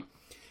Sunday.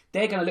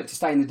 They're going to look to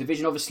stay in the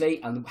division,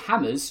 obviously, and the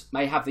Hammers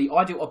may have the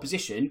ideal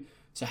opposition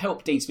to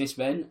help Dean Smith's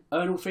men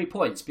earn all 3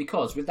 points,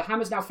 because with the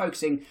Hammers now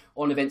focusing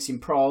on events in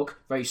Prague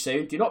very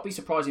soon, do not be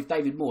surprised if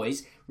David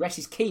Moyes rests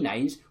his key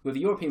names with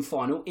the European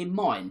final in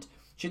mind.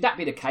 Should that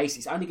be the case,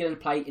 it's only going to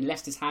play in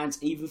Leicester's hands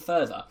even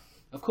further.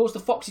 Of course, the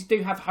Foxes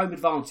do have home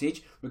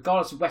advantage,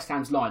 regardless of West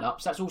Ham's lineup,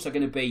 so that's also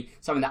going to be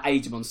something that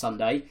aids them on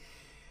Sunday.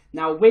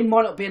 Now, a win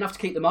might not be enough to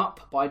keep them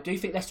up, but I do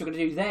think Leicester are going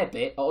to do their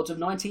bit at odds of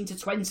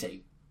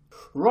 19-20.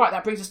 Right,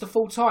 that brings us to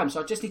full time, so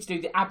I just need to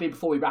do the admin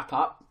before we wrap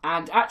up.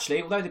 And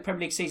actually, although the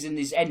Premier League season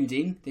is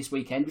ending this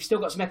weekend, we've still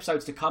got some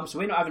episodes to come, so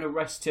we're not having a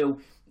rest till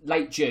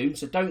late June,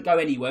 so don't go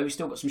anywhere, we've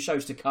still got some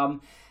shows to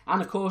come. And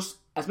of course,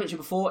 as mentioned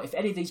before, if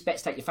any of these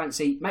bets take your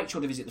fancy, make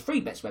sure to visit the Free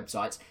Bets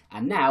website.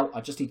 And now,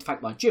 I just need to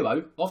thank my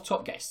duo of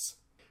top guests.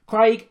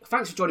 Craig,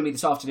 thanks for joining me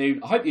this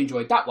afternoon. I hope you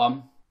enjoyed that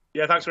one.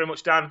 Yeah, thanks very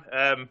much, Dan.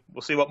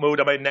 We'll see what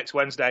mood I'm in next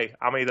Wednesday.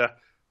 I'm either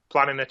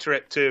planning a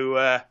trip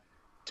to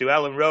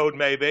Ellen Road,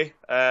 maybe,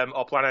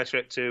 or planning a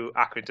trip to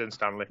Accrington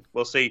Stanley.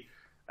 We'll see.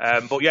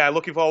 But yeah,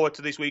 looking forward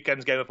to this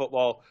weekend's game of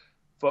football.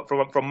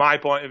 From my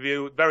point of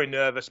view, very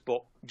nervous,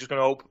 but just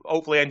going to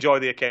hopefully enjoy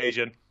the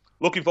occasion.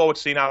 Looking forward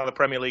to seeing how the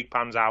Premier League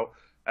pans out.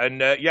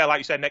 And yeah, like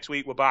you said, next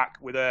week we're back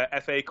with a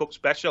FA Cup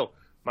special,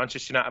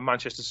 Manchester United and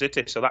Manchester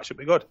City, so that should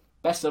be good.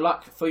 Best of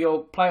luck for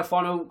your player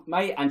final,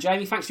 mate. And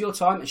Jamie, thanks for your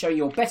time and sharing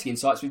your betting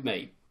insights with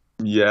me.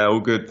 Yeah, all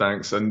good,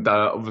 thanks. And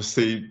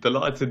obviously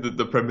delighted that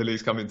the Premier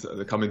League's coming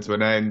to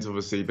an end.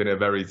 Obviously been a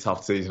very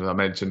tough season, as I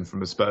mentioned,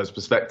 from a Spurs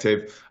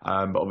perspective.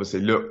 But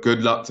obviously,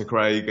 good luck to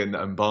Craig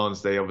and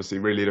Barnsley. Obviously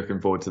really looking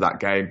forward to that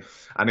game.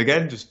 And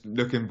again, just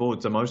looking forward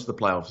to most of the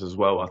playoffs as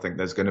well. I think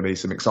there's going to be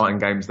some exciting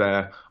games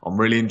there. I'm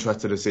really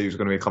interested to see who's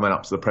going to be coming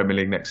up to the Premier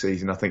League next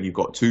season. I think you've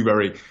got two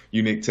very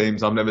unique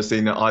teams. I've never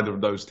seen either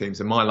of those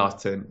teams in my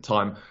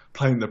lifetime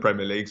playing the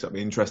Premier League, so it'll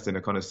be interesting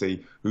to kind of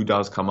see who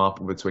does come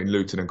up between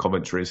Luton and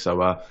Coventry.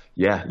 So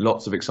yeah,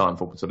 lots of exciting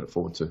football to look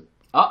forward to.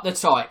 Up the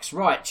Tykes.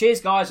 Right, cheers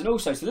guys, and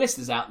also to the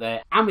listeners out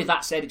there. And with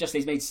that said, it just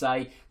leaves me to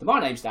say that my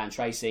name's Dan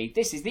Tracey,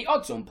 this is the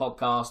Odds On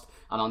podcast,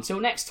 and until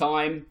next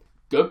time,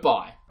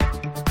 goodbye.